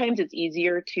so sometimes it's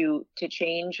easier to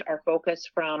change our focus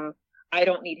from, I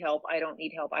don't need help, I don't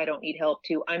need help, I don't need help,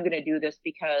 to I'm going to do this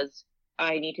because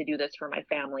I need to do this for my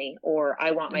family, or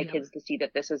I want my kids to see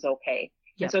that this is okay.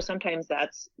 Yep. And so sometimes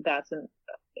that's an,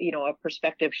 you know, a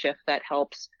perspective shift that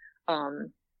helps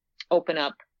open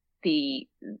up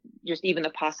just even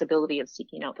the possibility of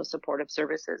seeking out the supportive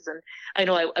services. And I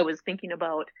know I was thinking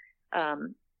about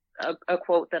a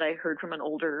quote that I heard from an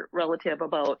older relative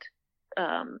about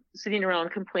sitting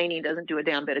around complaining doesn't do a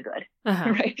damn bit of good,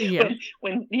 right? Yeah.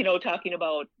 When you know, talking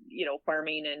about, you know,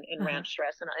 farming and ranch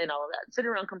stress and all of that, sitting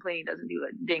around complaining doesn't do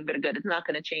a dang bit of good. It's not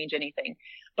going to change anything.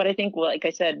 But I think, like I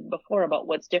said before, about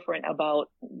what's different about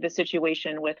the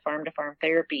situation with farm to farm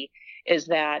therapy is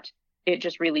that it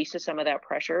just releases some of that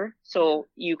pressure. So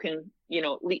you can, you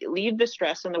know, leave the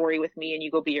stress and the worry with me, and you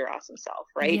go be your awesome self,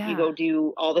 right? Yeah. You go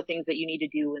do all the things that you need to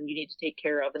do and you need to take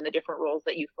care of, and the different roles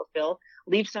that you fulfill.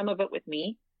 Leave some of it with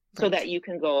me so that you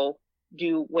can go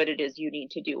do what it is you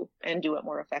need to do and do it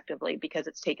more effectively, because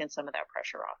it's taken some of that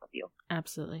pressure off of you.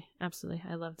 Absolutely. Absolutely.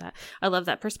 I love that. I love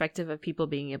that perspective of people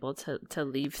being able to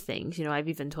leave things. You know, I've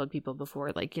even told people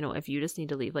before, like, you know, if you just need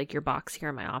to leave like your box here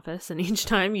in my office, and each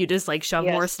time you just like shove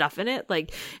more stuff in it,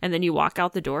 like, and then you walk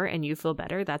out the door and you feel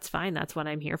better, that's fine. That's what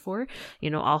I'm here for. You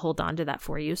know, I'll hold on to that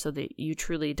for you so that you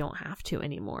truly don't have to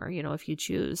anymore, you know, if you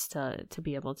choose to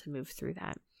be able to move through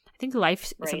that. I think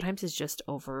life sometimes is just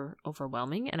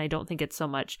overwhelming, and I don't think it's so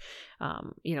much,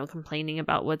 you know, complaining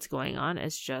about what's going on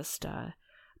as just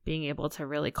being able to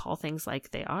really call things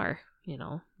like they are. You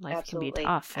know, life can be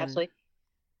tough. Absolutely.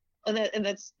 And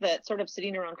that's that sort of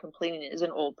sitting around complaining is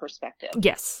an old perspective.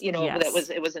 Yes. You know,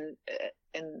 it was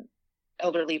an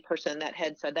elderly person that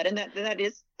had said that, and that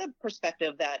is the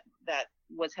perspective that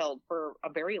was held for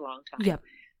a very long time. Yep.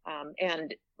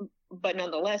 But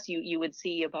nonetheless, you would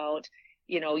see about,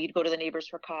 you know, you'd go to the neighbors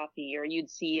for coffee, or you'd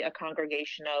see a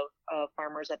congregation of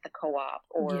farmers at the co-op,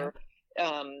 or,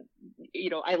 you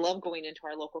know, I love going into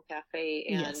our local cafe,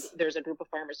 and there's a group of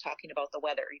farmers talking about the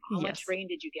weather. You know, how much rain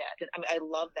did you get? And I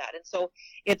love that. And so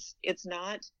it's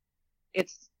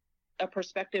a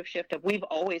perspective shift of, we've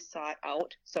always sought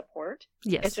out support.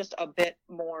 Yes. It's just a bit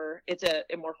more, it's a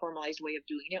more formalized way of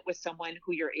doing it with someone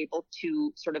who you're able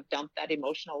to sort of dump that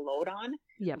emotional load on,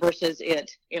 versus it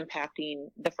impacting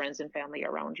the friends and family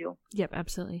around you. Yep,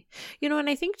 absolutely. You know, and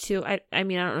I think too, I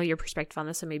mean, I don't know your perspective on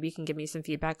this, so maybe you can give me some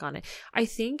feedback on it. I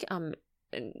think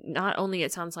not only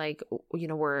it sounds like, you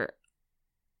know,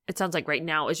 it sounds like right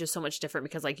now is just so much different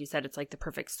because, like you said, it's like the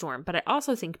perfect storm. But I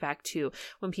also think back to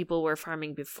when people were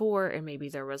farming before, and maybe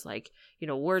there was like, you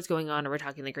know, wars going on, or we're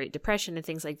talking the Great Depression and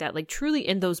things like that. Like, truly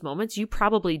in those moments, you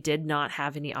probably did not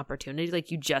have any opportunity.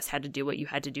 Like, you just had to do what you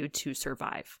had to do to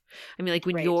survive. I mean, like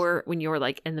when you're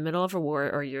like in the middle of a war,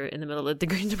 or you're in the middle of the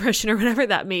Great Depression or whatever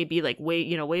that may be, like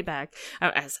way back.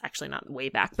 It's actually not way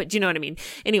back, but you know what I mean?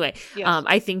 Anyway,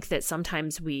 I think that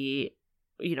sometimes we,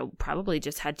 you know, probably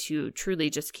just had to truly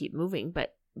just keep moving.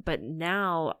 But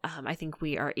now I think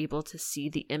we are able to see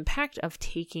the impact of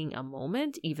taking a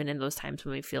moment, even in those times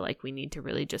when we feel like we need to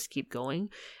really just keep going.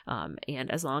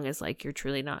 And as long as like you're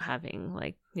truly not having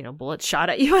like, bullets shot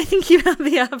at you, I think you have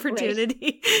the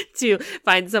opportunity to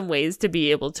find some ways to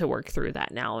be able to work through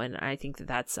that now. And I think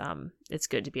that's it's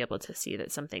good to be able to see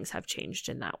that some things have changed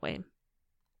in that way.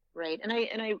 Right. And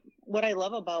I what I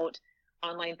love about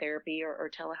online therapy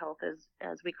or telehealth,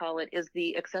 as we call it, is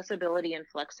the accessibility and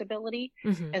flexibility.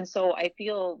 And so I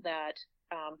feel that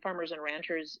farmers and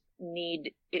ranchers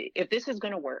need, if this is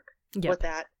going to work with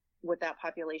that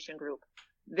population group,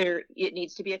 it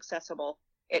needs to be accessible.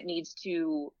 It needs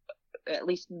to at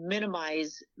least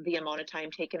minimize the amount of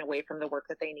time taken away from the work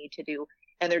that they need to do,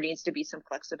 and there needs to be some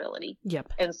flexibility.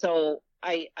 And so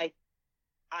I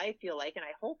feel like, and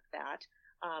I hope that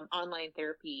online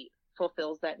therapy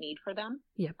fulfills that need for them,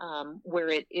 where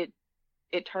it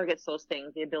targets those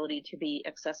things, the ability to be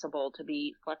accessible, to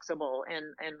be flexible.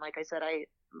 And like I said,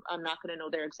 I'm not going to know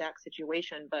their exact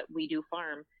situation, but we do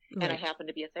farm, and I happen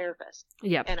to be a therapist.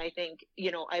 And I think,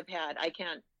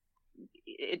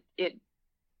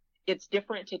 it's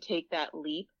different to take that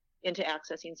leap into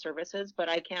accessing services, but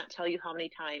I can't tell you how many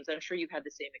times, I'm sure you've had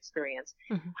the same experience,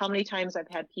 how many times I've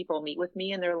had people meet with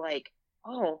me and they're like,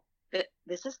 oh,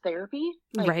 this is therapy?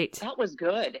 Like, that was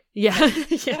good.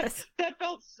 That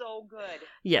felt so good.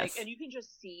 Like, and you can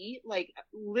just see, like,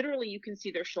 literally you can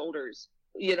see their shoulders,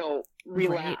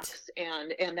 relax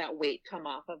and that weight come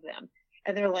off of them.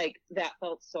 And they're like, that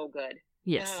felt so good.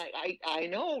 And I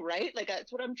know, right? Like,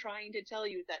 that's what I'm trying to tell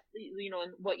you, that,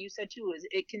 and what you said too is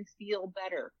it can feel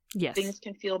better. Things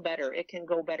can feel better. It can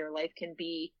go better. Life can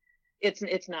be,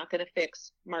 it's not going to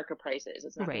fix market prices.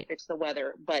 It's not going to fix the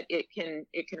weather, but it can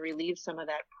relieve some of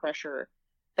that pressure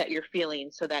that you're feeling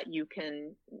so that you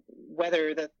can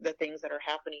weather the things that are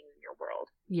happening in your world.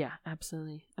 Yeah,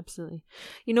 absolutely. Absolutely.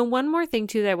 One more thing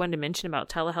too that I wanted to mention about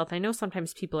telehealth. I know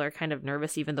sometimes people are kind of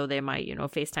nervous, even though they might,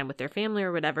 FaceTime with their family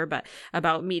or whatever, but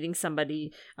about meeting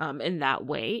somebody in that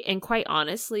way. And quite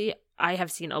honestly, I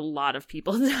have seen a lot of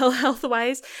people telehealth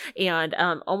wise, and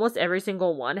almost every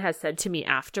single one has said to me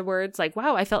afterwards, like,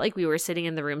 wow, I felt like we were sitting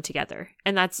in the room together.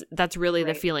 And that's really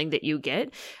the feeling that you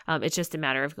get. It's just a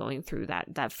matter of going through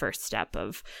that first step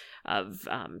of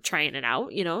trying it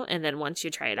out, and then once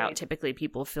you try it out, typically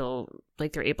people feel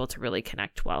like they're able to really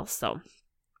connect well. So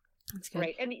that's good.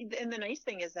 Right. And the nice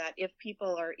thing is that if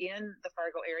people are in the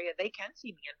Fargo area, they can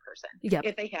see me in person.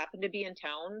 If they happen to be in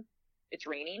town, it's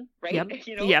raining, right?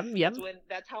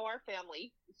 That's how our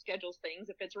family schedules things.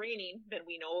 If it's raining, then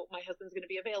we know my husband's going to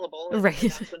be available.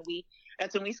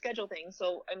 That's when we schedule things.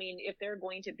 So, I mean, if they're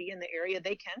going to be in the area,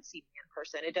 they can see me in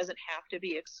person. It doesn't have to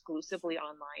be exclusively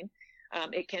online.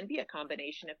 It can be a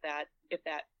combination if that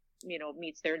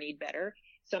meets their need better.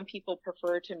 Some people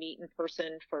prefer to meet in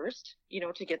person first,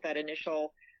 to get that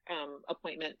initial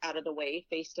appointment out of the way,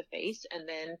 face to face, and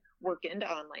then work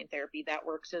into online therapy. That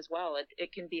works as well.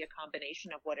 It can be a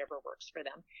combination of whatever works for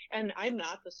them. And I'm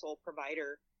not the sole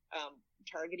provider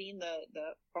targeting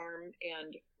the farm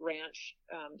and ranch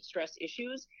stress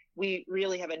issues. We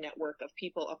really have a network of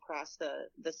people across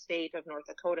the state of North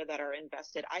Dakota that are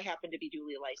invested. I happen to be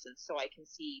duly licensed, so I can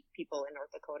see people in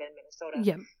North Dakota and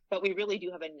Minnesota. But we really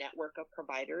do have a network of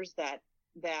providers that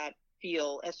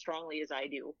feel as strongly as I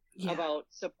do about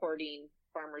supporting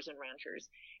farmers and ranchers.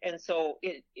 And so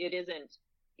it isn't,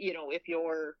 if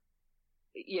you're,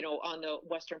 on the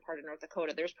western part of North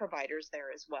Dakota, there's providers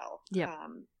there as well.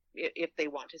 If they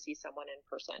want to see someone in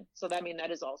person. So that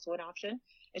is also an option.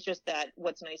 It's just that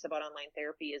what's nice about online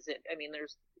therapy is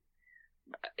there's,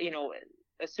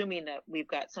 assuming that we've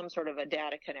got some sort of a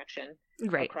data connection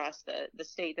across the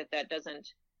state, that doesn't,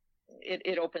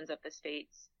 it opens up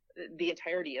the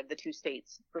entirety of the two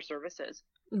states for services.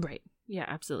 Right. Yeah,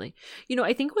 absolutely.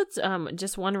 I think what's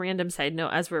just one random side note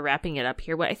as we're wrapping it up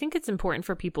here, what I think it's important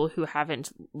for people who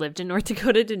haven't lived in North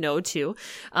Dakota to know too,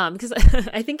 because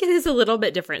I think it is a little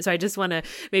bit different. So I just want to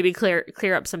maybe clear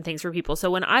up some things for people. So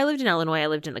when I lived in Illinois, I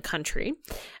lived in the country.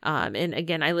 And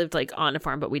again, I lived like on a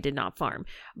farm, but we did not farm.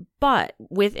 But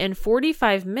within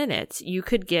 45 minutes, you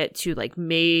could get to like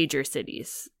major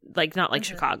cities, like not like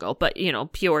Chicago, but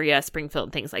Peoria,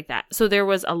 Springfield, things like that. So there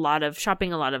was a lot of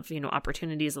shopping, a lot of,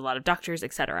 opportunities, a lot of doctors,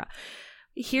 etc.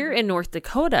 Here in North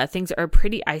Dakota, things are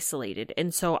pretty isolated.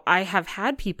 And so I have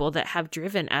had people that have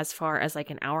driven as far as like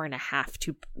an hour and a half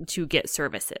to get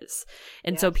services.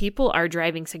 And so people are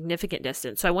driving significant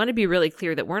distance. So I want to be really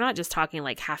clear that we're not just talking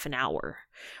like half an hour.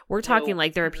 We're talking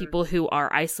like there are people who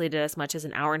are isolated as much as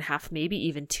an hour and a half, maybe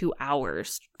even 2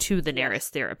 hours to the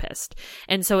nearest therapist.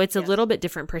 And so it's a little bit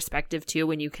different perspective too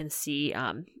when you can see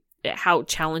how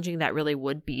challenging that really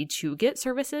would be to get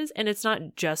services. And it's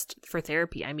not just for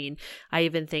therapy. I mean, I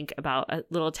even think about a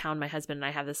little town my husband and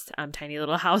I have this tiny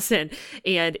little house in,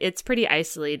 and it's pretty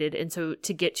isolated. And so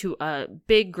to get to a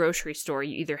big grocery store,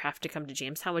 you either have to come to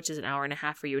Jamestown, which is an hour and a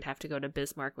half, or you would have to go to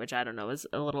Bismarck, which I don't know is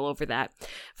a little over that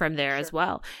from there as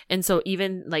well. And so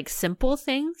even like simple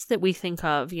things that we think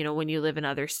of, you know, when you live in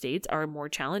other states are more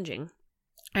challenging.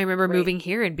 I remember moving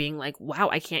here and being like, wow,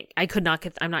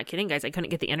 I'm not kidding, guys. I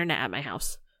couldn't get the internet at my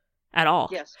house at all.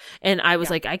 Yes. And I was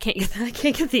like, I can't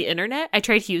get the internet. I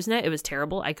tried HughesNet. It was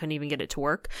terrible. I couldn't even get it to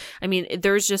work. I mean,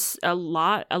 there's just a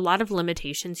lot of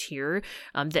limitations here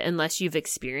that unless you've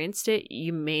experienced it,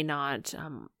 you may not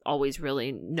always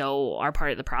really know are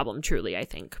part of the problem truly, I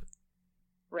think.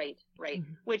 Right.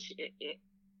 Mm-hmm. Which it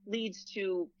leads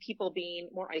to people being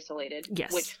more isolated,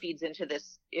 yes, which feeds into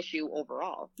this issue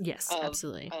overall. Yes,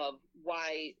 absolutely. Of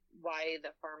why the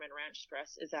farm and ranch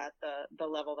stress is at the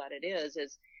level that it is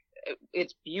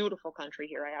it's beautiful country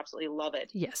here. I absolutely love it.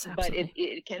 Yes, absolutely. But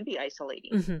it can be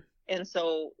isolating. Mm-hmm. And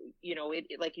so, you know, it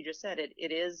like you just said,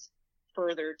 it is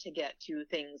further to get to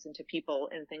things and to people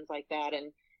and things like that.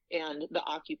 And the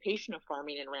occupation of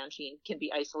farming and ranching can be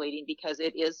isolating because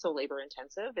it is so labor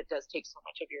intensive. It does take so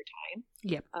much of your time.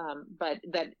 Yep. But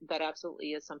that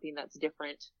absolutely is something that's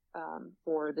different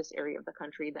for this area of the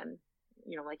country than,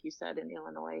 you know, like you said, in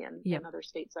Illinois and other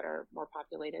states that are more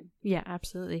populated. Yeah,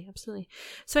 absolutely. Absolutely.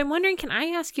 So I'm wondering, can I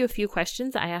ask you a few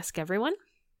questions I ask everyone?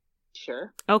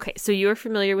 Sure. Okay. So you are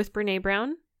familiar with Brene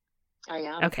Brown? I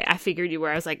am. Okay, I figured you were.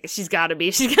 I was like, she's got to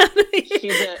be. She's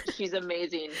amazing. She's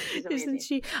amazing. Isn't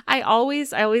she? I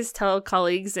always tell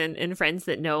colleagues and friends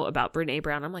that know about Brene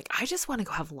Brown, I'm like, I just want to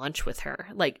go have lunch with her.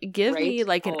 Like, give me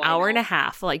like an hour and a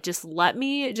half. Like, just let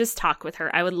me just talk with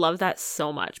her. I would love that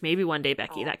so much. Maybe one day,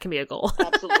 Becky, that can be a goal.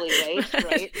 Absolutely,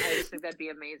 right. I just think that'd be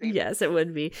amazing. Yes, it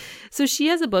would be. So she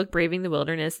has a book, Braving the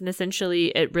Wilderness, and essentially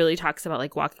it really talks about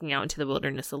like walking out into the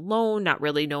wilderness alone, not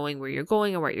really knowing where you're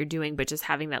going or what you're doing, but just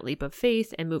having that leap of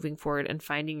faith and moving forward and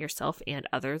finding yourself and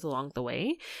others along the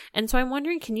way. And so I'm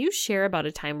wondering, can you share about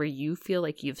a time where you feel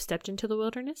like you've stepped into the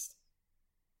wilderness?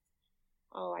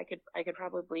 Oh, I could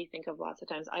probably think of lots of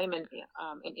times. I am an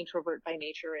introvert by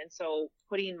nature, and so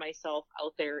putting myself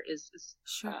out there is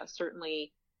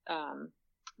certainly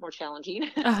more challenging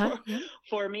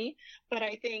for me. But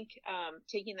I think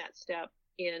taking that step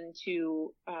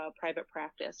into private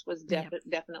practice was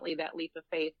definitely that leap of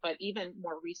faith. But even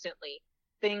more recently,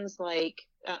 things like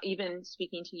even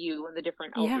speaking to you and the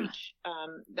different outreach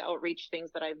things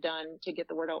that I've done to get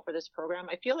the word out for this program.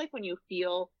 I feel like when you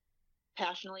feel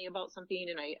passionately about something,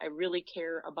 and I really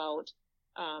care about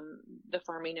the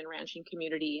farming and ranching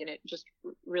community, and it just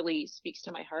really speaks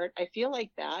to my heart, I feel like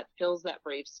that fills that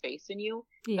brave space in you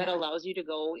that allows you to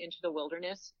go into the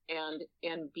wilderness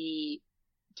and be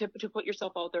to put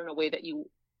yourself out there in a way that you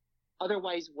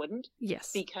otherwise wouldn't. Yes.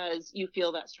 Because you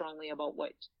feel that strongly about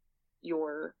what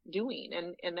you're doing,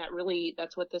 and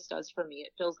that's what this does for me.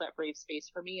 It fills that brave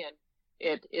space for me, and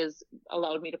it is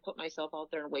allowed me to put myself out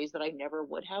there in ways that I never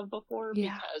would have before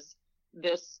because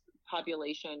this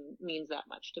population means that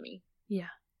much to me. Yeah.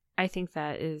 I think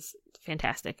that is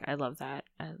fantastic. I love that.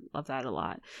 I love that a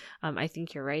lot. I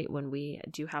think you're right. When we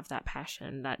do have that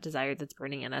passion, that desire that's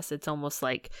burning in us, it's almost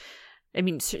like, I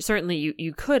mean, certainly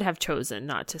you could have chosen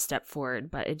not to step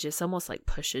forward, but it just almost like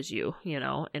pushes you, you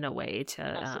know, in a way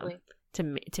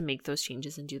to make those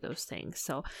changes and do those things.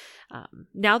 So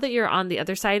now that you're on the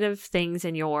other side of things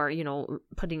and you're, you know,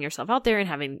 putting yourself out there and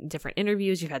having different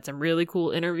interviews, you've had some really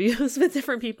cool interviews with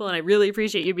different people, and I really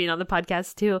appreciate you being on the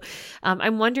podcast too.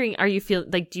 I'm wondering,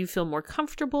 do you feel more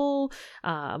comfortable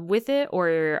with it,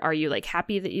 or are you like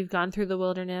happy that you've gone through the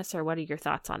wilderness, or what are your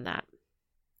thoughts on that?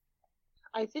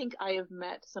 I think I have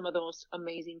met some of the most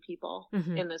amazing people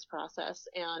in this process,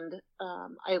 and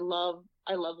I love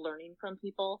learning from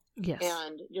people. Yes.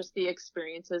 And just the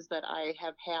experiences that I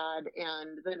have had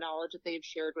and the knowledge that they've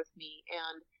shared with me,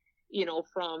 and you know,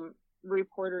 from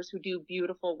reporters who do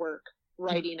beautiful work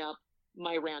writing up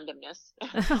my randomness.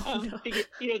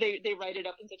 You know, they write it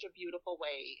up in such a beautiful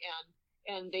way,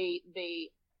 and they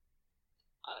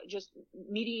just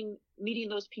meeting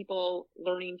those people,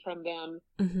 learning from them,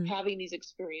 having these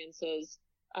experiences,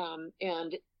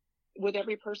 and with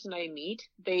every person I meet,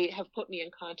 they have put me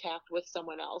in contact with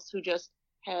someone else who just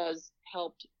has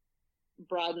helped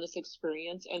broaden this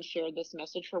experience and share this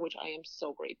message, for which I am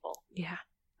so grateful. Yeah,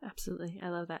 absolutely. I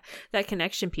love that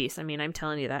connection piece. I mean, I'm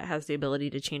telling you, that has the ability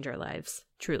to change our lives,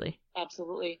 truly.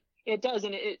 Absolutely. It does.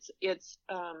 And it's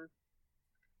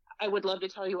I would love to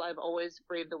tell you I've always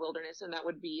braved the wilderness, and that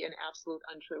would be an absolute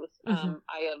untruth.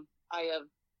 I have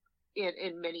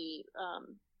in many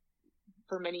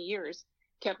for many years,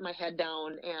 kept my head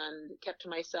down and kept to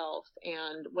myself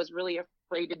and was really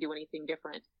afraid to do anything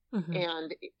different. Mm-hmm.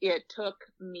 And it took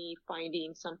me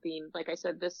finding something, like I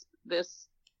said, this,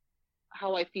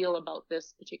 how I feel about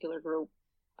this particular group,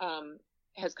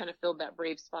 has kind of filled that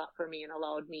brave spot for me and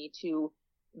allowed me to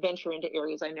venture into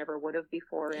areas I never would have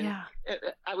before. And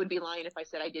I would be lying if I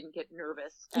said I didn't get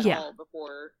nervous at all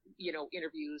before,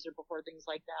 interviews or before things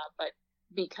like that. But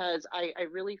because I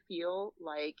really feel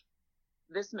like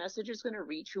this message is going to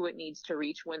reach who it needs to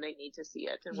reach when they need to see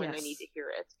it and when they need to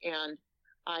hear it. And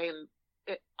I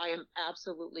am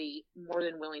absolutely more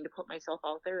than willing to put myself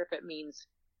out there if it means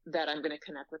that I'm going to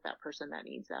connect with that person that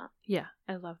needs that. Yeah,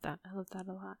 I love that. I love that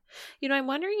a lot. I'm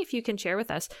wondering if you can share with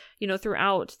us,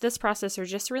 throughout this process or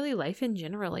just really life in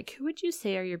general, like who would you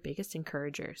say are your biggest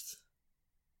encouragers?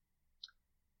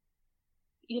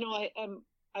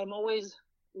 I'm always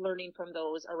learning from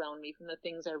those around me, from the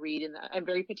things I read, and I'm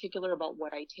very particular about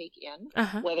what I take in,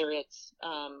 whether it's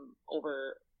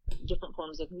over different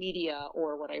forms of media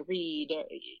or what I read,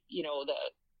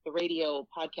 the radio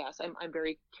podcast. I'm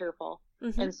very careful.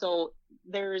 Mm-hmm. And so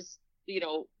there's,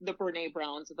 the Brene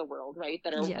Browns of the world, right?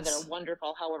 That are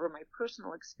wonderful. However, my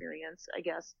personal experience, I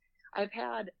guess, I've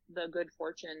had the good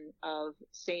fortune of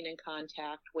staying in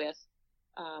contact with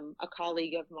a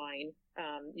colleague of mine.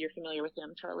 You're familiar with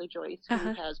him, Charlie Joyce,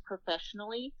 who has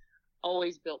professionally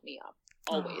always built me up,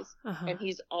 always. And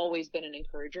he's always been an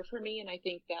encourager for me. And I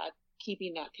think that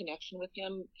keeping that connection with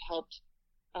him helped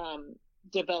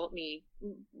develop me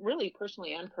really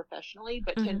personally and professionally.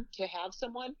 But to have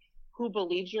someone who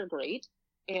believes you're great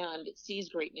and sees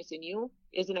greatness in you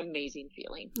is an amazing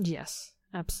feeling. Yes,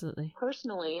 absolutely.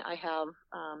 Personally, I have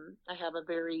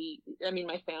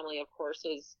my family, of course,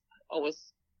 is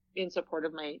always in support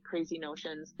of my crazy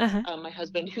notions. My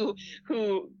husband, who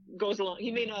goes along,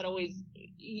 he may not always,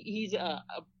 he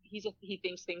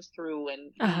thinks things through,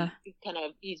 and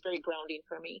he's very grounding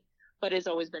for me, but has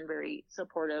always been very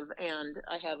supportive. And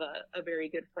I have a very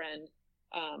good friend,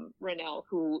 Renelle,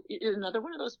 who is another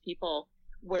one of those people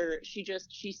where she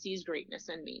sees greatness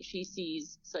in me. She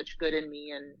sees such good in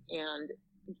me. And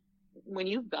when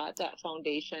you've got that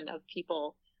foundation of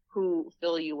people who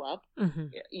fill you up,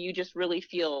 you just really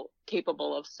feel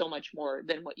capable of so much more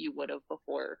than what you would have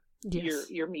before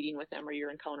your meeting with them or your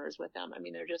encounters with them. I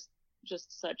mean, they're just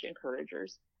such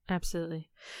encouragers. Absolutely.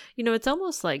 It's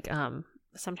almost like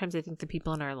sometimes I think the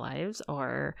people in our lives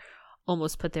are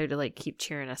almost put there to like keep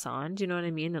cheering us on. Do you know what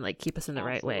I mean? And like keep us in the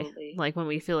right way. Like when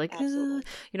we feel like,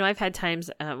 I've had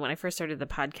times when I first started the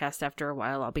podcast, after a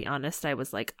while, I'll be honest, I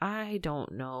was like, I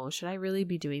don't know, should I really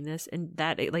be doing this? And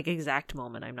that like exact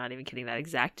moment, I'm not even kidding, that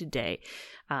exact day,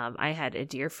 I had a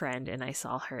dear friend and I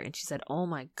saw her and she said, oh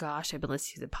my gosh, I've been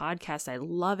listening to the podcast. I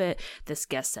love it. This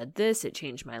guest said this, it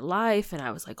changed my life. And I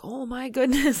was like, oh my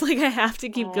goodness, like I have to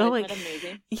keep going. Isn't that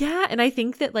amazing? Yeah. And I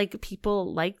think that like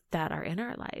people like that are in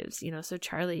our lives, so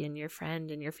Charlie and your friend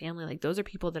and your family, like those are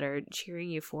people that are cheering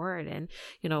you forward and,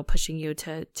 pushing you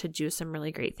to do some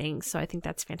really great things. So I think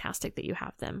that's fantastic that you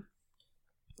have them.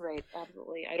 Right.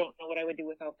 Absolutely. I don't know what I would do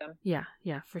without them. Yeah.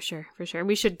 Yeah, for sure. For sure. And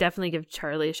we should definitely give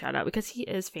Charlie a shout out because he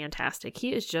is fantastic.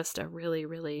 He is just a really,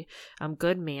 really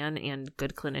good man and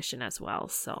good clinician as well.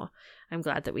 So I'm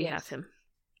glad that we have him.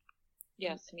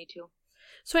 Yes, me too.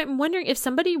 So I'm wondering if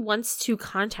somebody wants to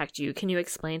contact you, can you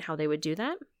explain how they would do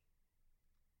that?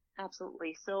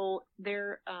 Absolutely. So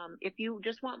there, if you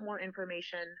just want more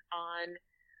information on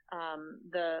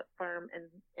the Farm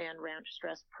and Ranch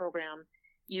Stress Program,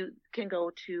 you can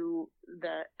go to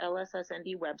the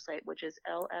LSSND website, which is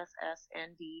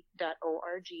lssnd.org,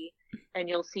 and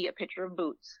you'll see a picture of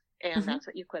boots, and that's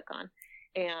what you click on.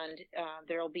 And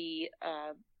there'll be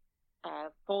a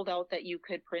foldout that you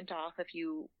could print off if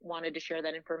you wanted to share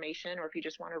that information or if you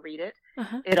just want to read it.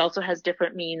 It also has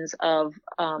different means of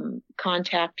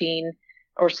contacting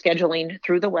or scheduling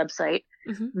through the website.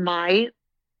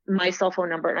 My cell phone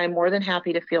number, and I'm more than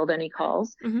happy to field any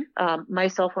calls. My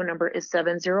cell phone number is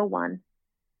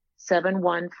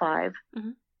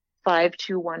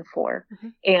 701-715-5214.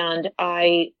 And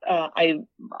I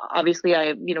obviously,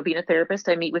 being a therapist,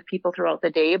 I meet with people throughout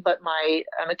the day, but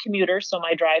I'm a commuter. So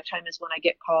my drive time is when I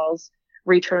get calls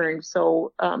returned.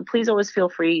 So, please always feel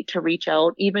free to reach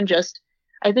out. Even just,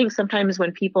 I think sometimes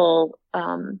when people,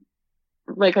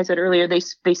 like I said earlier, they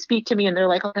speak to me and they're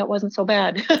like, oh, that wasn't so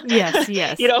bad. Yes.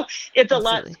 It's a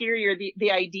lot scarier.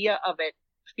 The idea of it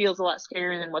feels a lot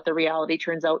scarier than what the reality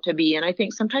turns out to be. And I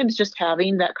think sometimes just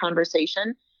having that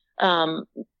conversation,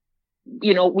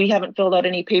 we haven't filled out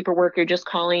any paperwork. You're just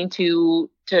calling to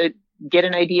get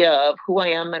an idea of who I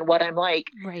am and what I'm like.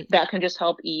 Right. That can just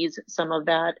help ease some of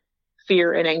that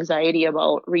fear and anxiety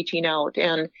about reaching out.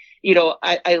 And,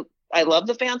 I love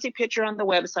the fancy picture on the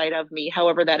website of me.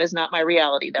 However, that is not my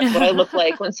reality. That's what I look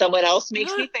like when someone else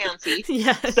makes me fancy.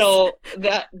 Yes. So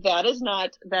that is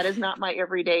not my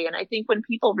everyday. And I think when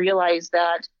people realize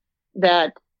that,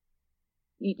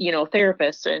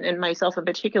 therapists and myself in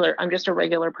particular, I'm just a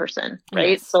regular person,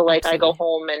 right? Yes, so absolutely. I go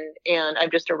home and I'm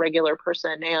just a regular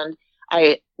person, and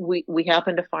we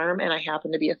happen to farm, and I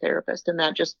happen to be a therapist, and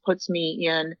that just puts me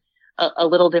in a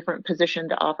little different position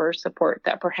to offer support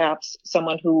that perhaps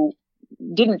someone who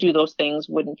didn't do those things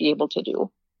wouldn't be able to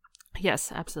do.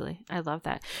 Yes, absolutely. I love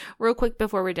that. Real quick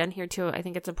before we're done here too, I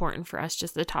think it's important for us,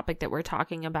 just the topic that we're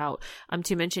talking about,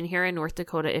 to mention here in North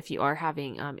Dakota, if you are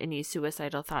having any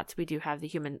suicidal thoughts, we do have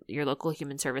your local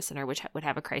human service center, which would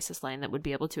have a crisis line that would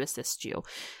be able to assist you.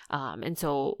 And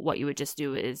so what you would just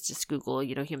do is just Google,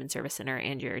 human service center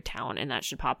and your town, and that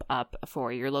should pop up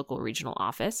for your local regional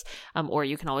office. Or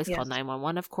you can always call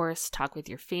 911, of course, talk with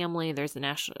your family. There's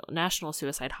the national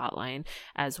suicide hotline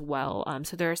as well.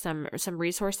 So there are some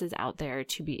resources out there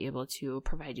to be able to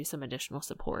provide you some additional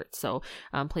support. So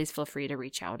please feel free to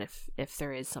reach out if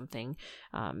there is something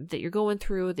that you're going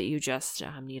through that you just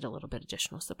need a little bit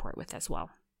additional support with as well.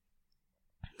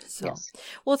 So, yes.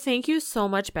 Well, thank you so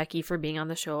much, Becky, for being on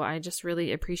the show. I just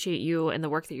really appreciate you and the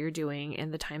work that you're doing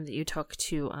and the time that you took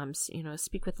to,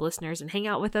 speak with listeners and hang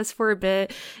out with us for a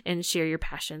bit and share your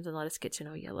passions and let us get to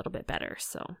know you a little bit better.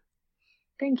 So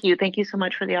thank you. Thank you so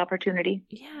much for the opportunity.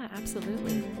 Yeah,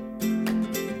 absolutely.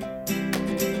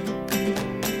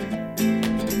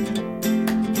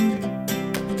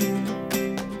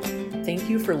 Thank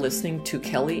you for listening to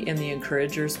Kelly and the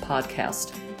Encouragers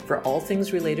podcast. For all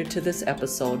things related to this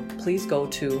episode, please go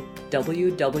to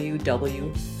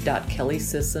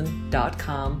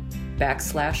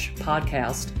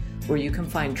www.kellysisson.com/podcast, where you can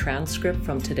find transcript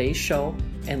from today's show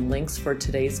and links for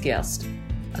today's guest.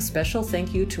 A special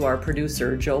thank you to our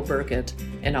producer, Joe Burkett,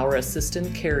 and our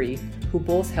assistant, Carrie, who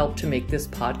both helped to make this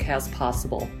podcast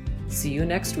possible. See you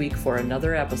next week for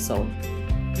another episode.